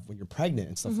pregnant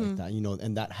and stuff like that, you know,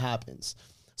 and that happens.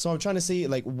 So I'm trying to see,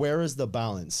 like, where is the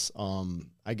balance?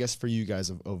 I guess for you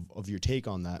guys of your take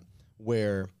on that,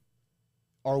 where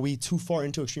are we too far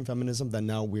into extreme feminism that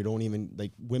now we don't even,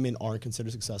 like, women aren't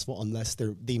considered successful unless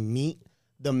they meet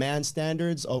the man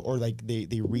standards or like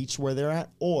they reach where they're at?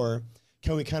 Or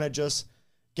can we kind of just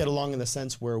get along in the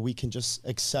sense where we can just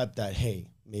accept that, hey,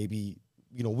 maybe,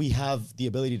 you know, we have the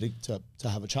ability to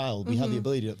have a child. We have the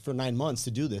ability for 9 months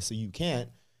to do this. So you can't,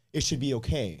 it should be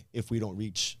okay if we don't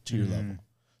reach to your level.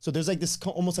 So there's like this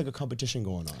almost like a competition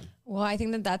going on. Well, I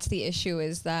think that's the issue,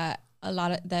 is that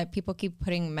that people keep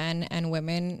putting men and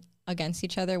women against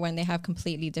each other when they have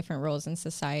completely different roles in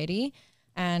society.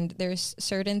 And there's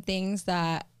certain things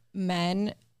that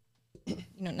men, you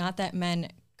know, not that men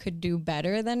could do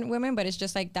better than women, but it's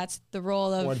just like that's the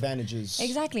role of more advantages.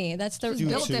 Exactly. That's the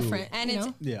built different. And it's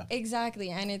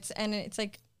exactly. And it's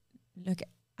like, look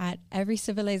at every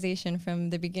civilization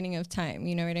from the beginning of time,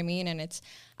 you know what I mean? And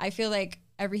I feel like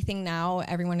everything now,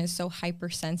 everyone is so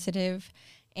hypersensitive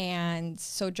and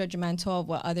so judgmental of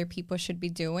what other people should be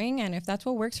doing. And if that's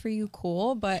what works for you,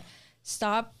 cool, but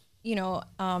stop, you know,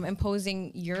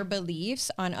 imposing your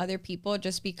beliefs on other people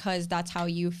just because that's how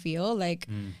you feel. Like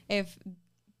if,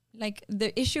 like,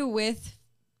 the issue with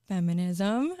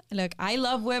feminism. Look, I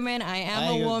love women. I am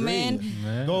I a woman.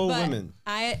 agree. Go But women.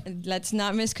 let's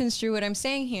not misconstrue what I'm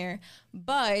saying here.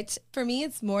 But For me,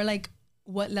 it's more like,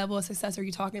 what level of success are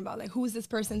you talking about? Like, who is this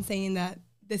person saying that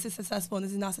this is successful and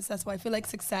this is not successful? I feel like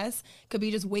success could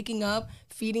be just waking up,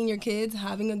 feeding your kids,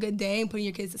 having a good day, and putting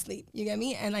your kids to sleep. You get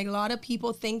me? And like, a lot of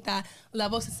people think that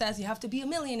level of success, you have to be a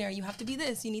millionaire, you have to be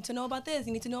this, you need to know about this,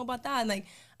 you need to know about that. And like,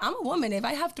 I'm a woman. If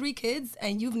I have 3 kids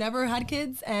and you've never had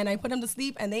kids and I put them to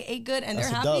sleep and they ate good and That's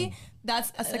they're a happy, dub.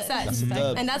 that's a success. That's a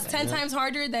dub. And that's 10 times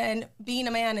harder than being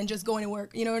a man and just going to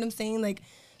work. You know what I'm saying? Like,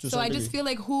 Just so I agree. just feel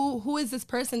like who is this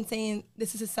person saying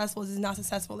this is successful, this is not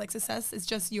successful? Like, success is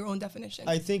just your own definition.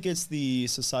 I think it's the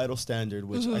societal standard,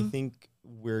 which I think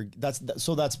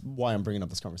so that's why I'm bringing up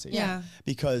this conversation. Yeah.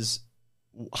 Because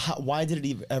why did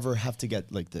it ever have to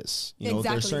get like this? You know,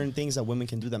 there's Exactly. certain things that women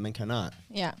can do that men cannot.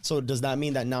 yeah. So does that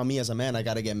mean that now me as a man, I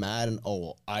got to get mad and,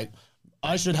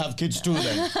 I should have kids too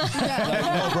then? Like,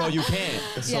 no, bro, you can't.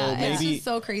 So Yeah, it's maybe just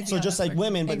so crazy So how just that like works.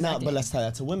 women, but Exactly. but let's tie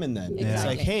that to women then. It's Exactly.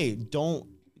 like, hey, don't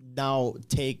now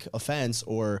take offense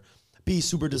or be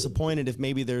super disappointed if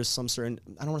maybe there's some certain,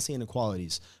 I don't want to say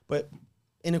inequalities, but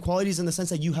inequalities in the sense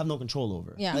that you have no control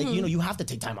over. Yeah. Like, you know, you have to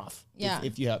take time off Yeah.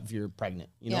 if you're pregnant,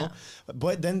 you Yeah. know?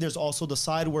 But then there's also the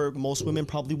side where most women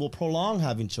probably will prolong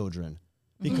having children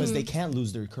because they can't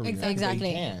lose their career. Exactly.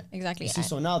 They can't. Exactly. You see,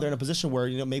 so now they're in a position where,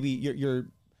 you know, maybe you're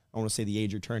I want to say the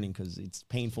age you're turning because it's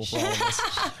painful for all of us.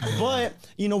 But,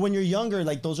 you know, when you're younger,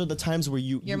 like those are the times where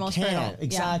you most can't. fertile. Yeah.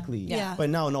 Exactly. Yeah. But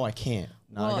now, no, I can't.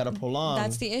 Now I got to prolong.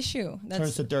 That's the issue. Turns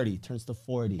That's to 30, turns to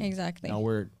 40. Exactly. Now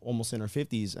we're almost in our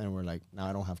 50s and we're like, now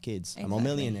I don't have kids. I'm a Exactly.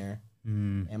 millionaire.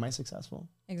 Am I successful?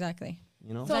 exactly.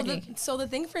 You know? So Exactly. so the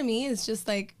thing for me is just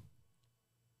like,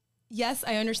 yes,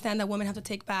 I understand that women have to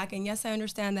take back, and yes, I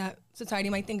understand that society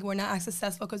might think we're not as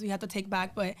successful because we have to take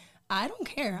back, but I don't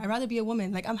care. I'd rather be a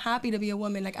woman. Like, I'm happy to be a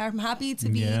woman. Like, I'm happy to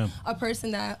be Yeah. a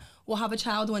person that will have a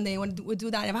child one day and would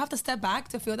do that. If I have to step back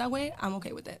to feel that way, I'm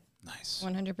okay with it. Nice.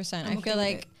 100%. I'm I okay feel with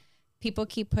like it. people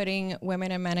keep putting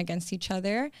women and men against each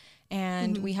other,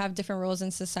 and we have different roles in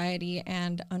society.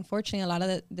 And unfortunately, a lot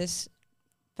of this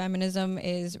feminism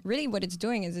is really what it's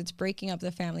doing is it's breaking up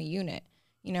the family unit,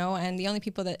 you know, and the only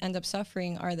people that end up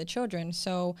suffering are the children.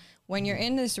 So when you're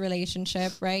in this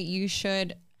relationship, right, you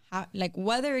should like,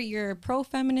 whether you're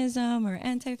pro-feminism or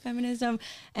anti-feminism,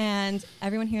 and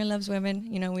everyone here loves women,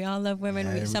 you know, we all love women.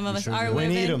 Yeah, Some of we us sure are do. We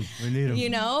women. need 'em. We need 'em. You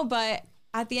know, but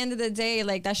at the end of the day,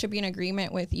 like, that should be an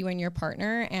agreement with you and your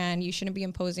partner, and you shouldn't be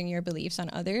imposing your beliefs on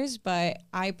others. But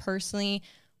I personally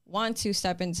want to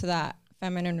step into that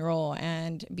feminine role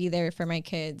and be there for my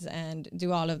kids and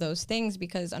do all of those things,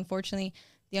 because unfortunately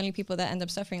the only people that end up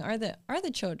suffering are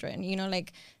the children. You know,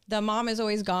 like, the mom is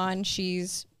always gone,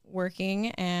 she's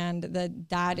working, and the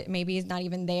dad maybe is not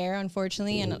even there,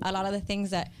 unfortunately. And a lot of the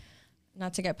things that,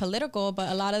 not to get political, but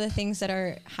a lot of the things that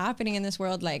are happening in this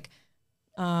world, like,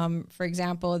 for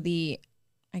example,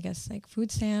 I guess like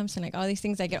food stamps and like all these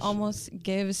things, like, it almost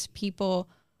gives people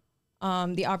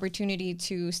the opportunity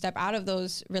to step out of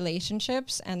those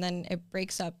relationships, and then it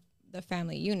breaks up the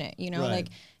family unit, you know, Right. like,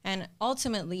 and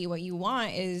ultimately what you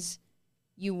want is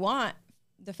you want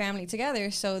the family together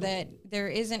so that there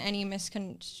isn't any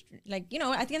like, you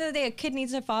know, at the end of the day, a kid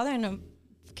needs their father and a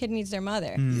kid needs their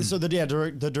mother. So the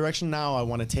direction now I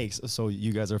want to take, so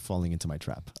you guys are falling into my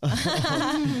trap.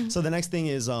 So the next thing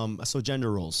is, so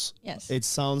gender roles. Yes. It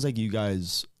sounds like you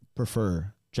guys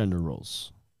prefer gender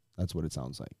roles. That's what it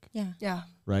sounds like, Yeah. Yeah.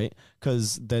 right?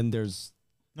 Because then there's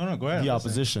No, go ahead. the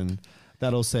opposition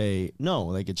that'll say, no,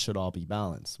 like, it should all be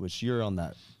balanced, which you're on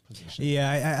that position.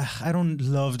 Yeah, I don't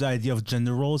love the idea of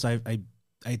gender roles. I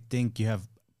think you have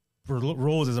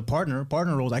roles as a partner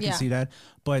roles. I can Yeah. see that,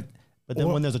 but But then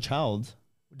or- when there's a child,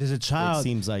 there's a child.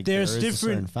 seems like there's there is a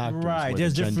certain different factors right. where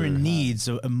There's the gender different has- needs.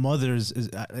 So a mother's is,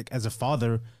 like, as a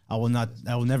father, I will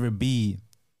never be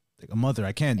like a mother.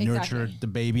 I can't nurture Exactly. the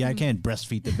baby. I can't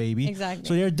breastfeed the baby. Exactly.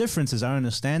 So there are differences. I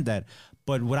understand that,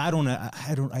 but what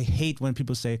I hate when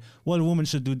people say, well, a woman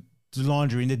should do the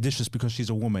laundry and the dishes because she's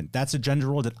a woman. That's a gender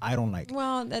role that I don't like.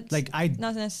 Well, that's Like,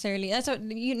 not necessarily. That's what,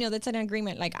 you know, that's an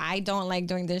agreement. Like, I don't like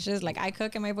doing dishes. Like, I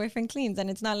cook and my boyfriend cleans, and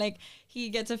it's not like he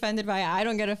gets offended by it. I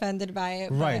don't get offended by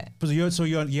it. Right. But you guys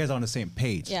are on the same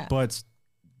page. Yeah. But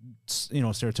you know,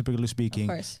 stereotypically speaking,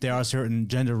 course. there are certain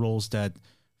gender roles that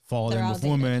fall They're in with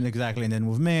outdated. women, exactly, and then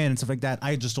with men and stuff like that.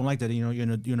 I just don't like that. You know, you're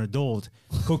an adult,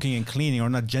 cooking and cleaning are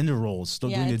not gender roles.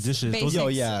 Doing the it's dishes, basics, Yo,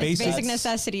 yeah, it's basic that's-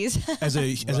 necessities. as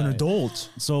an adult.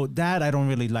 So that I don't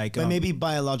really like. but maybe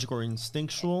biological or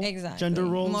instinctual Exactly. gender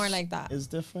roles More like that. is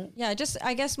different. Yeah, just,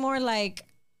 I guess, more like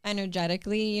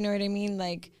energetically, you know what I mean?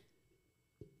 Like,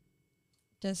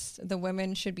 just the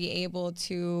women should be able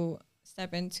to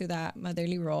step into that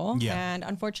motherly role. Yeah. And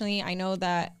unfortunately, I know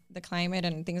that the climate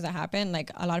and things that happen,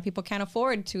 like a lot of people can't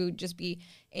afford to just be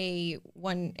a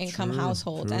one income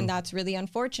household. And that's really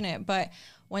unfortunate. But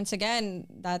once again,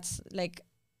 that's like,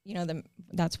 you know,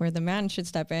 that's where the man should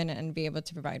step in and be able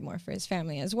to provide more for his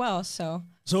family as well. So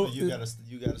you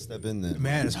gotta step in there,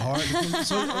 man. It's hard.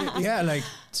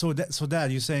 So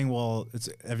Dad, you're saying, well,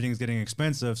 everything's getting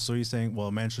expensive. So you're saying, well,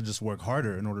 a man should just work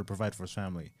harder in order to provide for his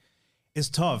family. It's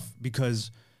tough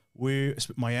because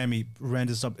Miami rent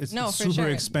is up. It's super sure.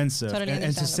 expensive, Totally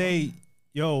and to say,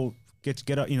 yo, get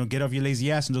up, get off your lazy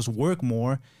ass and just work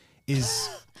more is.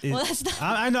 Well, that's not.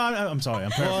 I know. I'm sorry.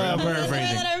 I'm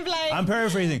paraphrasing. I'm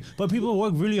paraphrasing. But people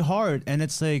work really hard, and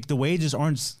it's like the wages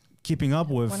aren't keeping up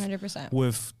with 100%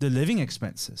 with the living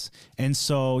expenses. And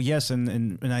so, yes,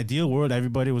 in an ideal world,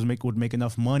 everybody would make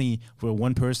enough money where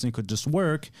one person could just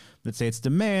work. Let's say it's the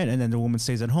man, and then the woman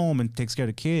stays at home and takes care of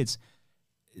the kids.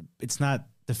 It's not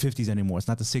the 50s anymore. It's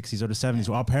not the 60s or the 70s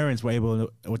where our parents were able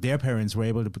to, or their parents were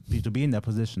able to be in that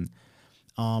position.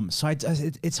 So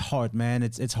it's hard, man.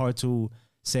 It's hard to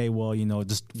say, well,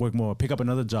 just work more, pick up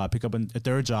another job, pick up a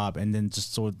third job, and then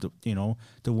just so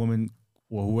the woman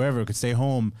or whoever could stay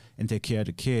home and take care of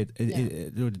the kid,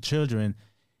 the children.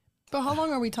 But how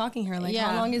long are we talking here? Like,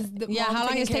 how long is the mom how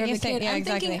long is taking taking care of the kid?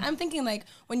 exactly. I'm thinking like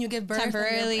when you give birth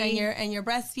Temporarily. and you're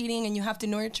breastfeeding and you have to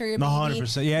nurture your baby.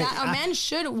 100%. Yeah, that a man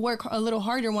should work a little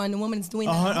harder when the woman's doing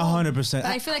that. 100%. But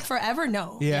I feel like forever,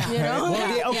 no. Yeah. You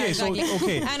know? Exactly.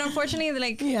 Okay. And unfortunately,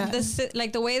 like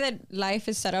the way that life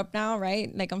is set up now,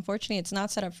 right? Like, unfortunately, it's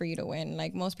not set up for you to win.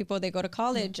 Like, most people, they go to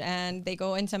college and they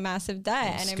go into massive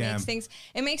debt, and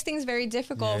it makes things very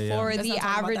difficult for Let's the not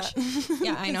talk about average. that.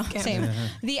 Yeah, I know. Same.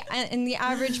 The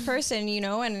average person,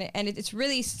 and it's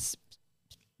really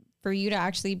for you to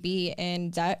actually be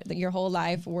in debt your whole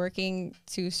life, working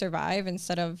to survive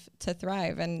instead of to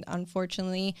thrive. And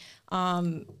unfortunately,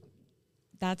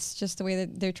 that's just the way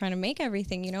that they're trying to make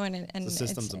everything, and the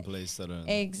systems in place that are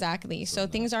exactly. So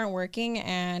things aren't working,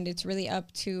 and it's really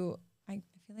up to, I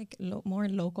feel like more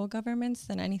local governments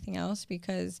than anything else,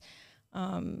 because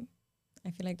I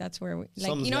feel like that's where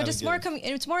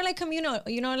it's more like communal,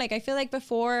 like I feel like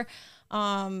before,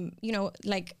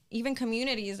 like even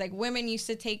communities, like women used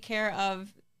to take care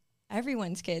of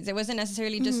everyone's kids. It wasn't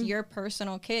necessarily just your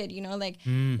personal kid, like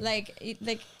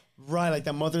right, like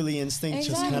that motherly instinct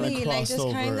exactly, just kind of crossed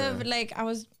over. Kind of like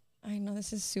I know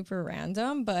this is super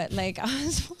random, but like I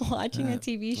was watching a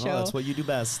TV show. Oh, that's what you do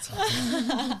best.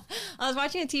 I was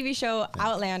watching a TV show,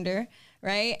 Outlander,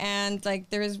 right? And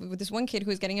like there was this one kid who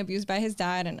was getting abused by his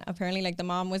dad, and apparently like the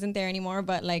mom wasn't there anymore,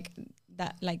 but like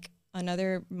that, like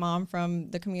another mom from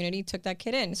the community took that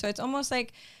kid in. So it's almost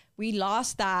like we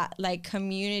lost that like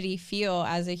community feel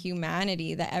as a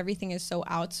humanity, that everything is so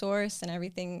outsourced and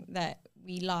everything, that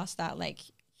we lost that like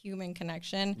human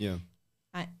connection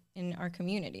in our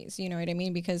communities. You know what I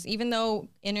mean? Because even though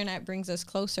internet brings us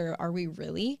closer, are we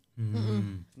really?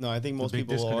 No, I think most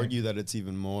people will argue that it's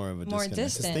even more of a disconnect.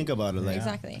 Distant. Just think about it. Like,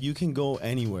 exactly. You can go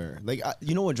anywhere. Like,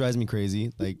 you know what drives me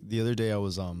crazy? Like the other day I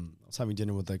was having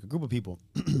dinner with like a group of people.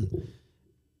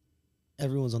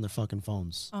 Everyone's on their fucking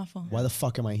phones. Awful. Why the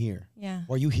fuck am I here? Yeah.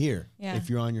 Why are you here? Yeah. If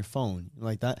you're on your phone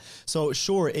like that. So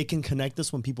sure, it can connect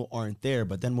us when people aren't there,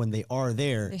 but then when they are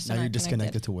there, now you're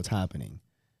disconnected to what's happening.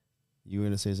 You were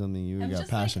gonna say something? You got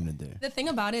passionate there. The thing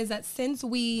about it is that since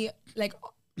we like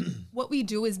what we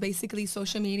do is basically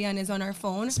social media and is on our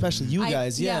phone. Especially you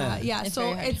guys, yeah.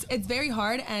 So it's very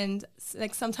hard, and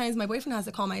like sometimes my boyfriend has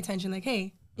to call my attention, like,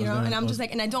 hey, and I'm just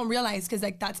like, and I don't realize because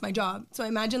like that's my job. So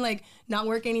imagine like not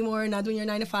working anymore, not doing your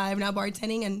 9 to 5, not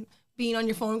bartending, and being on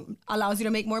your phone allows you to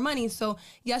make more money. So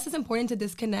yes, it's important to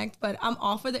disconnect, but I'm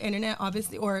all for the internet,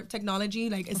 obviously, or technology.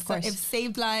 Like it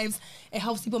saved lives, it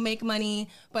helps people make money,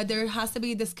 but there has to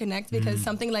be a disconnect because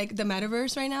something like the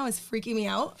metaverse right now is freaking me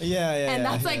out. And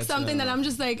that's like something that I'm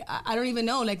just like, I don't even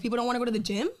know. Like people don't want to go to the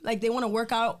gym. Like they want to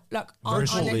work out like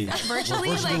virtually.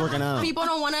 Like working out. People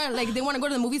don't want to, like they want to go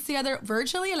to the movies together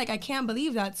virtually. Like I can't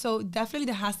believe that. So definitely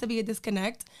there has to be a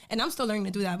disconnect. And I'm still learning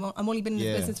to do that. I've only been in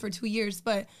this business for 2 years,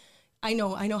 but I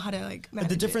know how to like manage. But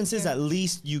the difference is at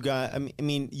least you got, I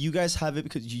mean, you guys have it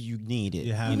because you need it.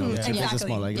 It's your business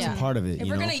model. Like, it's a part of it. If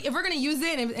we're gonna use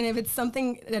it, and if it's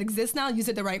something that exists now, use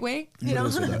it the right way. You know.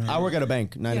 I work at a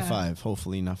bank 9 to 5.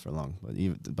 Hopefully not for long, but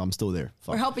I'm still there.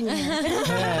 Fuck. We're helping you.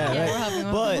 We're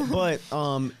helping. But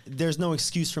there's no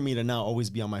excuse for me to not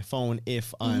always be on my phone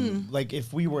if I'm like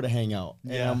if we were to hang out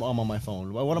and I'm on my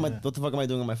phone. What the fuck am I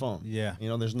doing on my phone? Yeah.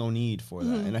 There's no need for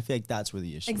that, and I feel like that's where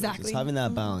the issue is. It's having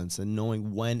that balance and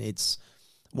knowing when it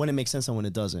makes sense and when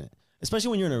it doesn't. especially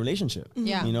when you're in a relationship.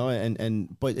 Yeah. You know,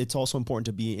 and but it's also important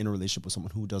to be in a relationship with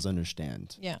someone who does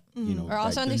understand. Yeah. You know, Or also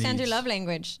like, the understand your needs. love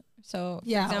language. So, for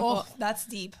Yeah. example, That's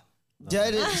deep. Yeah,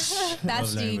 it is.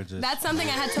 That's deep. languages. That's something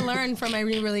I had to learn from my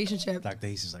relationship. Dr.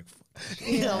 Hayes is like,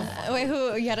 wait,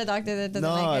 who you had a doctor that doesn't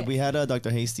No, like it? we had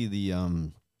Dr. Hasty,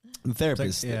 the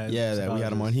therapist. yeah, that we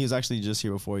had him on. psychologist. He was actually just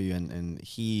here before you, and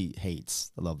he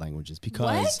hates the love languages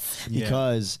because Yeah.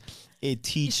 because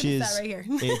it You should have teaches sat right here.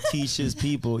 it teaches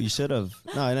people. You should have.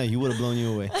 No, I know he would have blown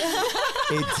you away.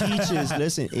 It teaches.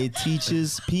 Listen, it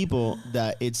teaches people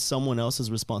that it's someone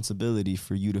else's responsibility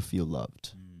for you to feel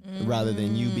loved. Rather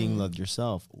than you being loved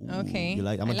yourself. Ooh, Okay. you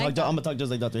like? I'm I gonna like talk. that. I'm gonna talk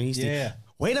just like Dr. Hasty. yeah.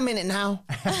 Wait a minute now.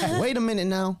 Wait a minute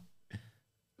now.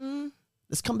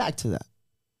 Let's come back to that.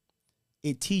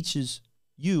 It teaches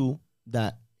you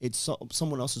that it's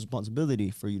someone else's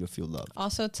responsibility for you to feel loved.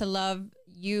 Also to love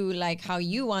you like how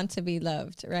you want to be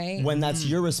loved, right? When that's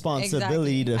your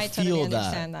responsibility Exactly. I to totally feel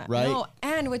understand that, that. right? No,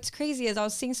 and what's crazy is I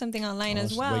was seeing something online Oh, as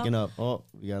she's well. Waking up. Oh,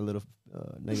 we got a little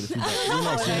negative feedback. You're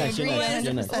next. You're next. You're next.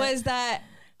 You're next. was that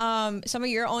some of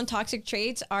your own toxic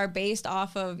traits are based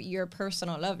off of your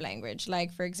personal love language.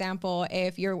 Like, for example,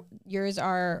 if yours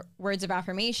are words of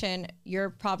affirmation,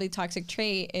 your probably toxic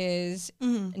trait is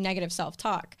negative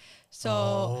self-talk.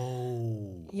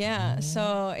 So, yeah.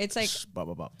 So it's like,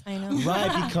 I know.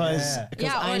 Right, because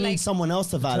Yeah, or I need like- someone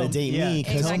else to validate yeah, me.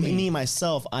 Because exactly. me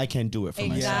myself, I can't do it for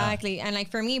myself. Exactly. And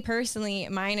like for me personally,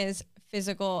 mine is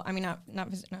physical, I mean,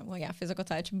 physical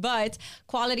touch, but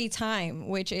quality time,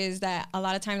 which is that a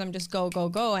lot of times I'm just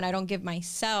go, and I don't give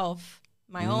myself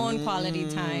my own quality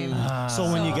time.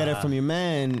 So when you get it from your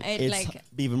man, It, it's like-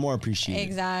 even more appreciated.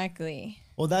 Exactly.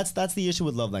 Well, that's the issue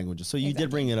with love languages. So you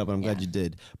did bring it up, and I'm glad you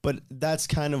did. But that's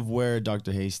kind of where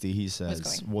Dr. Hasty, he says,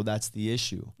 going. well, that's the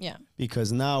issue. Yeah.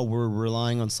 Because now we're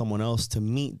relying on someone else to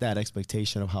meet that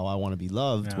expectation of how I want to be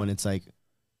loved when it's like,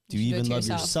 do You you should even do it love to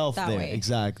yourself yourself that there? way.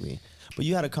 Exactly. But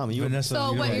you had a comment. Vanessa,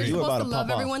 So you what, don't you're you were supposed about to to love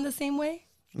pop off. everyone the same way?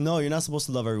 No, you're not supposed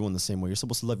to love everyone the same way. You're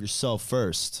supposed to love yourself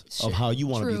first of how you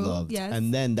want to be True, loved. yes.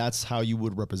 And then that's how you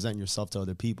would represent yourself to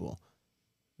other people.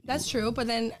 That's true, but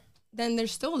then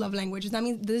there's still love languages. That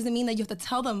doesn't mean that you have to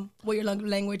tell them what your love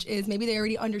language is. Maybe they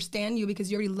already understand you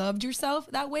because you already loved yourself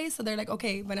that way. So they're like,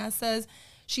 okay, Vanessa says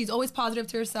she's always positive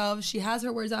to herself. She has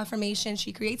her words of affirmation.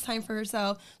 She creates time for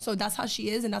herself. So that's how she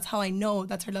is, and that's how I know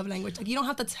that's her love language. Like, you don't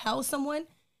have to tell someone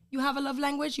you have a love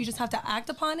language. You just have to act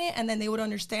upon it, and then they would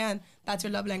understand that's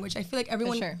your love language. I feel like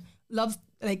everyone sure. loves,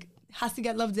 like, has to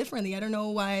get loved differently. I don't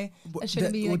know why it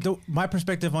shouldn't be like, my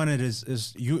perspective on it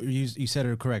is you said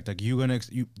it correct. Like you're gonna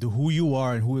who you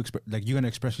are and like you're gonna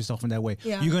express yourself in that way.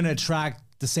 Yeah. You're gonna attract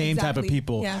the same type of Exactly.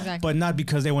 people, Yeah. Exactly. but not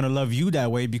because they want to love you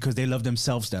that way, because they love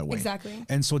themselves that way. Exactly.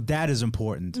 And so that is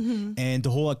important. And the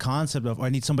whole concept of I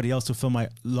need somebody else to fill my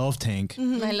love tank.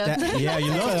 My love. Yeah,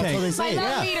 your love That's what they tank. say. my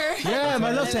love Yeah. meter. Yeah, my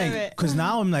love love tank. it. Because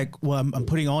now I'm like, well, I'm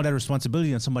putting all that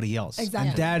responsibility on somebody else. Exactly.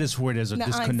 And that is where there's a No,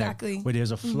 disconnect, exactly. where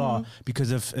there's a flaw.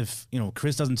 Because if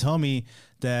Chris doesn't tell me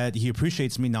that he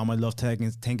appreciates me, now my love tank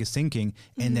is sinking.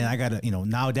 And then I got to,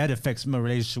 now that affects my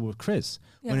relationship with Chris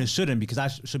when Yeah. it shouldn't, because I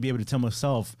should be able to tell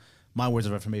myself my words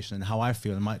of affirmation and how I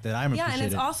feel and that I'm Yeah, and appreciated.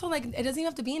 it's also like, it doesn't even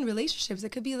have to be in relationships. It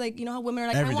could be like, how women are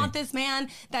like, Everything. I want this man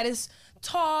that is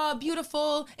tall,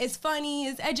 beautiful, is funny,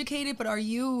 is educated, but are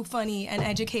you funny and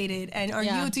educated? And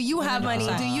do you have money?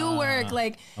 100%. Do you work?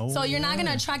 Like, so Oh, you're not yeah.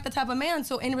 gonna attract the type of man.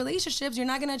 So in relationships, you're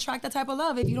not gonna attract that type of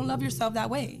love if you don't love yourself that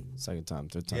way. Second time,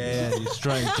 third time. yeah, you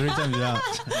strike 3 times out.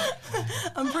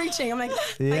 I'm preaching. I'm like,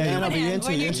 Yeah. No, but you're into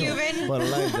When it, you're into it. Cuban. But I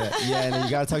like that. Yeah, and then you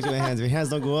gotta talk to your hands. If your hands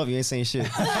don't go up, you ain't saying shit.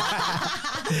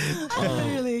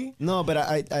 really? No, but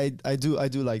I do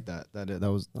like that. That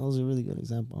was a really good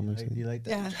example. I'm actually. You like that?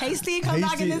 Yeah. Hasty, come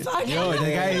back in this podcast. Yo,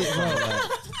 the guy,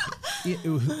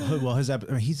 well,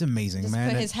 he's amazing, Just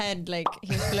man. put his head like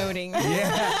he's floating.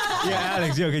 yeah,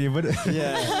 Alex, yo, can you put it?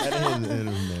 Yeah, that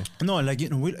is there. No, like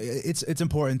it's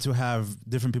important to have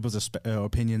different people's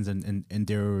opinions and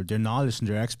their knowledge and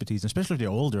their expertise, especially if they're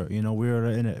older. We're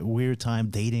in a weird time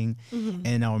dating,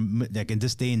 and like in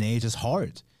this day and age, it's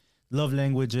hard. Love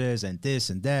languages and this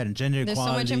and that and gender There's so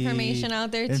equality. much information out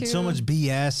there and too. so much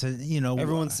BS and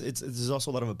Everyone's there's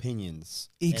also a lot of opinions.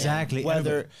 Exactly. And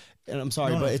whether and I'm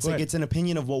sorry, No, but go it's like ahead. it's an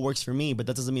opinion of what works for me, but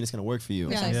that doesn't mean it's gonna work for you.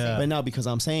 Precisely. Yeah. But now because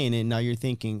I'm saying it, now you're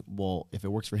thinking, well, if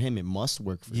it works for him, it must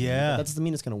work for you. Yeah. But that doesn't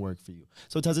mean it's gonna work for you.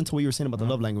 So it ties into what you were saying about the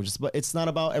love languages. But it's not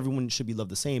about everyone should be loved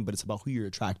the same, but it's about who you're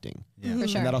attracting. Yeah. For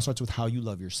sure. And that all starts with how you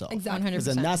love yourself. Exactly. 100%. Because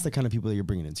then that's the kind of people that you're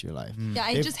bringing into your life. Yeah,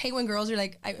 I just hate when girls are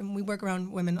like, and we work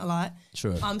around women a lot.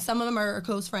 Sure. Some of them are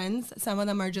close friends. Some of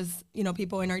them are just,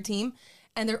 people in our team.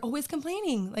 and they're always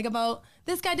complaining like about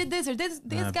this guy did this or this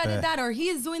guy did that or he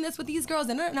is doing this with these girls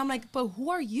and I'm like, but who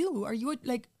are you? Are you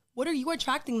like, what are you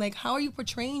attracting? Like, how are you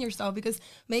portraying yourself? Because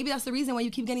maybe that's the reason why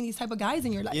you keep getting these type of guys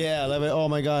in your life. Yeah, like, oh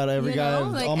my God, every guy,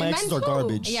 like, all my exes are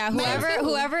garbage. Yeah,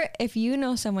 whoever, if you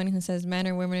know someone who says men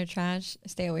or women are trash,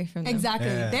 stay away from them. Exactly.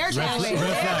 They're trash.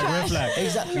 Red flag.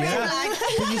 Exactly. Yeah.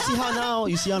 But you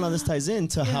see how now this ties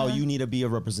into how you need to be a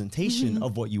representation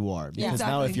of what you are. Because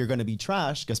now if you're going to be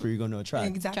trash, guess where you're going to attract?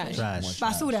 Exactly. Trash.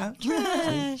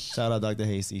 Basura. Shout out Dr.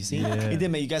 Hasty. See, it did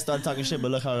make you guys started talking shit,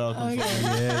 but look how it all comes from.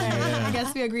 I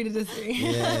guess we agree to disagree.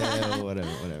 Yeah, whatever.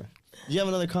 Do you have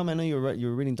another comment? I know you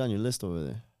were reading down your list over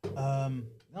there.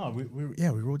 No, we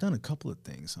wrote down a couple of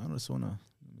things. I just wanna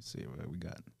let me see what we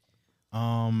got.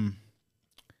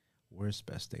 Worst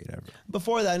best date ever.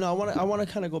 Before that, no, I want to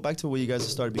kind of go back to where you guys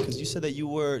started because you said that you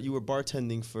were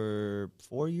bartending for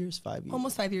 4 years, 5 years,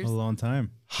 Almost 5 years. A long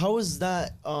time. How was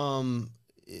that? I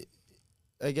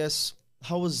guess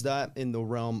how was that in the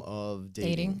realm of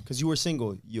dating? Because you were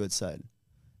single, you had said.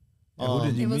 Yeah, who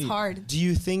did you It was meet? hard. Do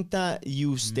you think that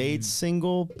you stayed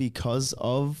single because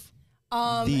of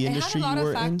the industry it had a lot you were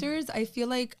of factors. I feel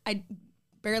like I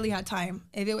barely had time.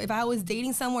 If I was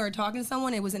dating someone or talking to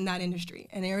someone, it was in that industry,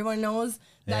 and everyone knows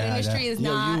that industry is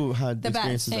not you had the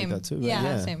experiences best. like that too, right?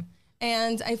 Yeah. Same.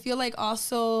 And I feel like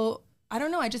also, I don't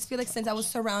know, I just feel like since I was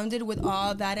surrounded with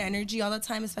all that energy all the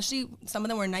time, especially some of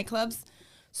them were nightclubs.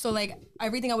 So like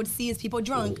everything I would see is people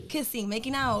drunk, kissing,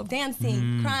 making out,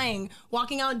 dancing, crying,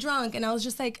 walking out drunk. And I was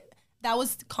just like, that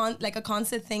was like a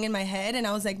constant thing in my head. And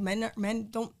I was like, men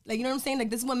don't, like, you know what I'm saying? Like,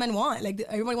 this is what men want. Like,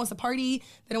 everybody wants to party.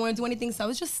 They don't want to do anything. So I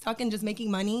was just stuck in just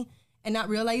making money and not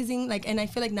realizing, like, and I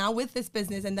feel like now with this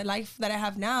business and the life that I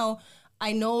have now,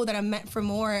 I know that I'm meant for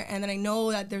more. And then I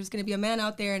know that there's going to be a man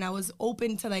out there, and I was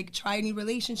open to like try a new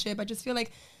relationship. I just feel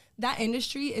like that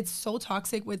industry, it's so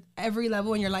toxic with every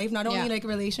level in your life, not only like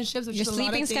relationships, but your just a lot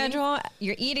sleeping of things. schedule,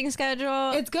 your eating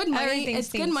schedule. It's good money. Everything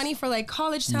It's good seems- money for like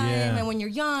college time and when you're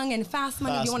young, and fast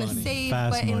money if you want to save.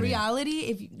 Fast But in money. reality,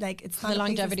 if you, like, it's not The a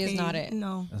place to longevity is stay. not it.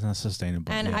 No. That's not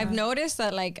sustainable. And I've noticed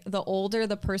that like the older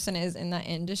the person is in that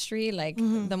industry, like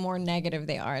the more negative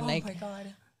they are. Oh like my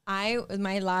God.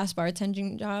 my last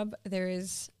bartending job,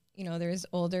 there's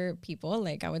older people,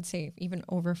 like I would say even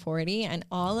over 40, and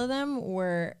all of them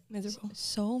were Miserable.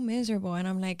 so miserable. And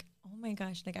I'm like, oh my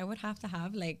gosh, like I would have to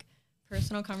have like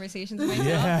personal conversations with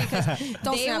myself because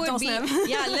Don't snap.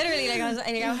 yeah, literally, like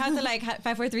I would have to like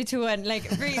 5, 4, 3, 2, 1, like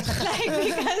breathe, like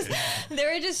because they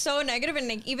were just so negative, and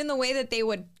like even the way that they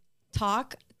would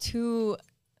talk to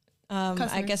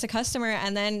I guess a customer,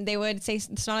 and then they would say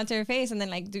snot to their face and then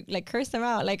like curse them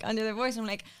out like under their voice. I'm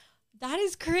like, that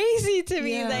is crazy to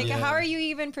me. Like, how are you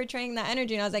even portraying that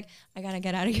energy? And I was like, I gotta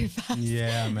get out of here fast.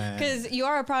 Yeah, man. Because you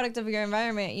are a product of your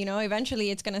environment. You know,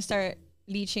 eventually it's gonna start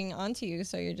leeching onto you.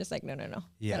 So you're just like, no,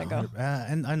 Yeah, gotta go.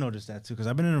 And I noticed that too because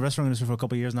I've been in the restaurant industry for a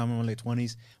couple of years now. I'm in my late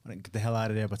 20s. When I get the hell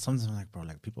out of there, but sometimes I'm like, bro,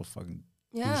 like people fucking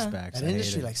douchebags. That I hate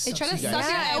industry it. like They try to sucks you suck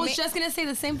guys. your, Yeah, I was just gonna say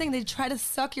the same thing. They try to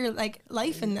suck your like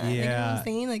life in that. Like, you know what I'm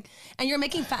saying? Like, and you're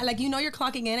making like, you know, you're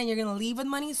clocking in and you're gonna leave with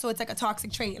money. So it's like a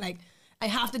toxic trait. Like, I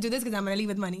have to do this because I'm gonna leave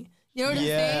with money. You know what I'm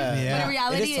saying? Yeah. But in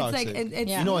reality, It is it's like, toxic.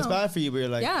 it's, You know it's bad for you, but you're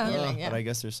like, Yeah. "Oh," You're like, yeah. but I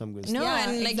guess there's some good No, stuff. Yeah,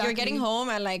 and like you're getting exactly. home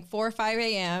at like 4 or 5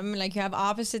 a.m. Like you have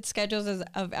opposite schedules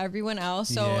of everyone else.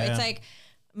 So Yeah. it's like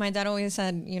my dad always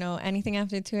said, you know, anything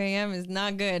after 2 a.m. is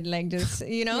not good. Like just,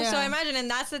 you know, so Yeah. imagine, and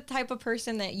that's the type of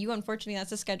person that you, unfortunately, that's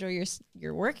the schedule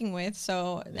you're working with.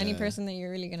 So any person that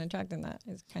you're really going to attract in that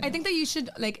is kind of. I think that you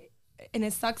should like, and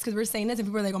it sucks because we're saying this and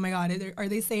people are like, oh my God, are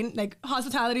they saying like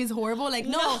hospitality is horrible? Like,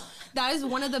 no, that is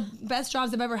one of the best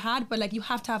jobs I've ever had, but like you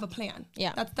have to have a plan.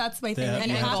 Yeah. That's my thing. Yeah, Like,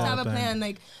 you and have to have a plan. plan.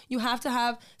 Like you have to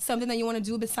have something that you want to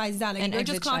do besides that. Like And if you're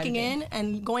just exit clocking strategy. in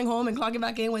and going home and clocking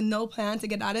back in with no plan to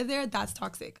get out of there, that's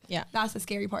toxic. Yeah. That's the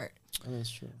scary part. That's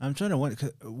true. I'm trying to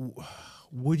wonder,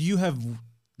 would you have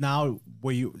now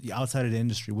were you outside of the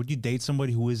industry? Would you date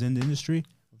somebody who is in the industry?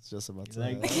 It's just about to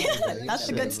That's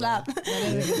a good slap.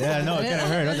 Yeah, no, it kind of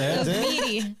hurt. What the hell?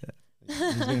 meaty.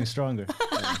 He's getting stronger.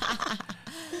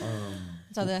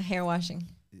 So the hair washing.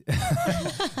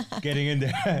 Getting in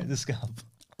there, the scalp.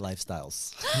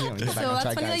 lifestyles. So that's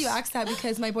funny that you asked that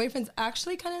because my boyfriend's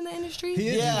actually kind of in the industry. He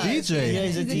is Yeah, a DJ. yeah,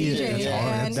 he's a DJ.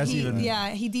 And That's he, even-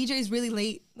 he DJs really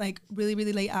late, like really,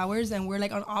 really late hours, and we're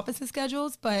like on opposite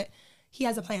schedules, but he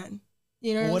has a plan.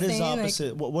 You know what I'm is saying?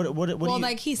 opposite? Like, What do well, you,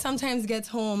 like he sometimes gets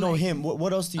home. no, like, him.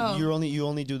 What else do you, Oh. you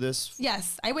only do this?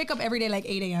 Yes, I wake up every day like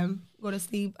 8 a.m. Go to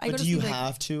sleep. I go But to do you sleep, like,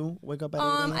 have to wake up at 8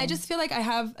 a.m.? I just feel like I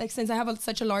have, like, since I have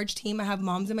such a large team, I have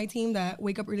moms in my team that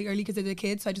wake up really early because of their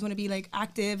kids. So I just want to be like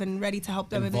active and ready to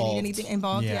help them if they need anything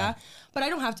involved. Yeah. But I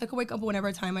don't have to. I can wake up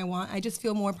whenever time I want. I just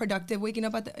feel more productive waking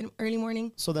up at the early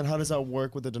morning. So then how does that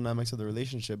work with the dynamics of the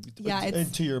relationship? Yeah,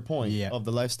 And to your point of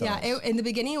the lifestyle. Yeah, in the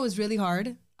beginning it was really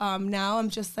hard. Now I'm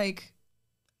just like,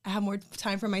 I have more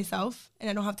time for myself and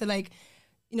I don't have to like,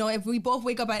 you know, if we both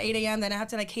wake up at 8 a.m., then I have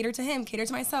to like cater to him, cater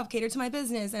to myself, cater to my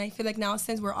business. And I feel like now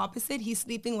since we're opposite, he's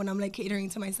sleeping when I'm like catering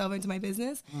to myself and to my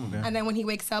business. Okay. And then when he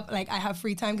wakes up, like I have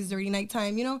free time because it's already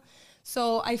nighttime, you know?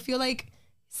 So I feel like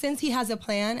since he has a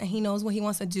plan and he knows what he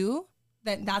wants to do,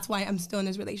 that's why I'm still in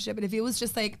this relationship. But if it was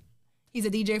just like, he's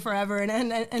a DJ forever and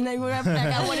then whatever,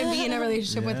 like, I wouldn't be in a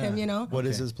relationship with him, you know? What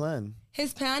is his plan?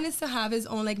 His plan is to have his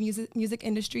own like music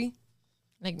industry.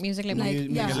 Like music label. Like,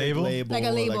 a label? Like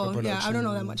a label. Like yeah, I don't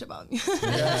know that much about Music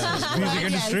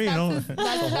industry, you know.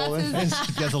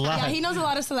 There's a lot. Yeah, he knows a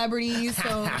lot of celebrities,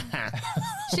 so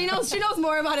she knows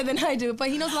more about it than I do. But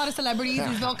he knows a lot of celebrities.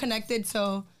 He's well connected,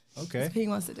 so that's what he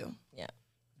wants to do. Yeah.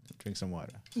 Drink some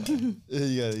water.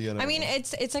 Yeah. I mean,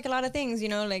 it's like a lot of things, you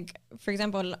know, like for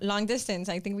example, long distance.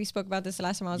 I think we spoke about this the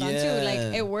last time I was on too.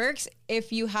 Like it works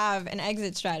if you have an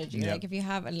exit strategy, like if you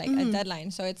have a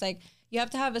deadline. So it's like you have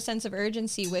to have a sense of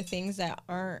urgency with things that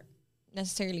aren't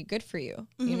necessarily good for you,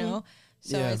 you know?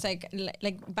 So it's like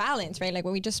balance, right? Like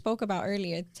what we just spoke about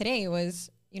earlier today was,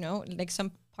 you know, like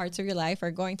some parts of your life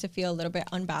are going to feel a little bit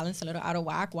unbalanced, a little out of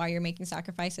whack while you're making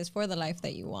sacrifices for the life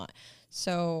that you want.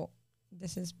 So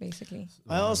this is basically.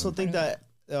 I also think that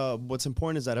what's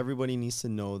important is that everybody needs to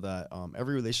know that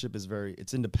every relationship is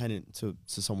it's independent to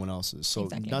someone else's. So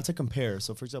not to compare.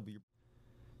 So for example,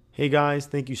 hey guys,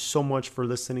 thank you so much for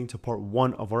listening to part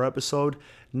 1 of our episode.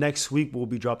 Next week, we'll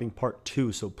be dropping part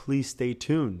 2, so please stay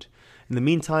tuned. In the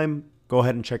meantime, go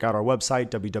ahead and check out our website,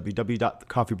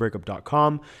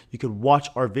 www.thecoffeebreakup.com. You can watch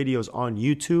our videos on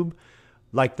YouTube,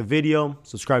 like the video,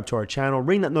 subscribe to our channel,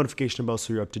 ring that notification bell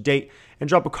so you're up to date, and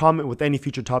drop a comment with any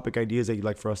future topic ideas that you'd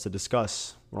like for us to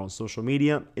discuss. We're on social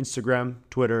media, Instagram,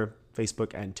 Twitter,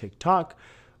 Facebook, and TikTok.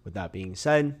 With that being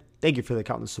said, thank you for the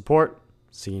countless support.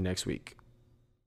 See you next week.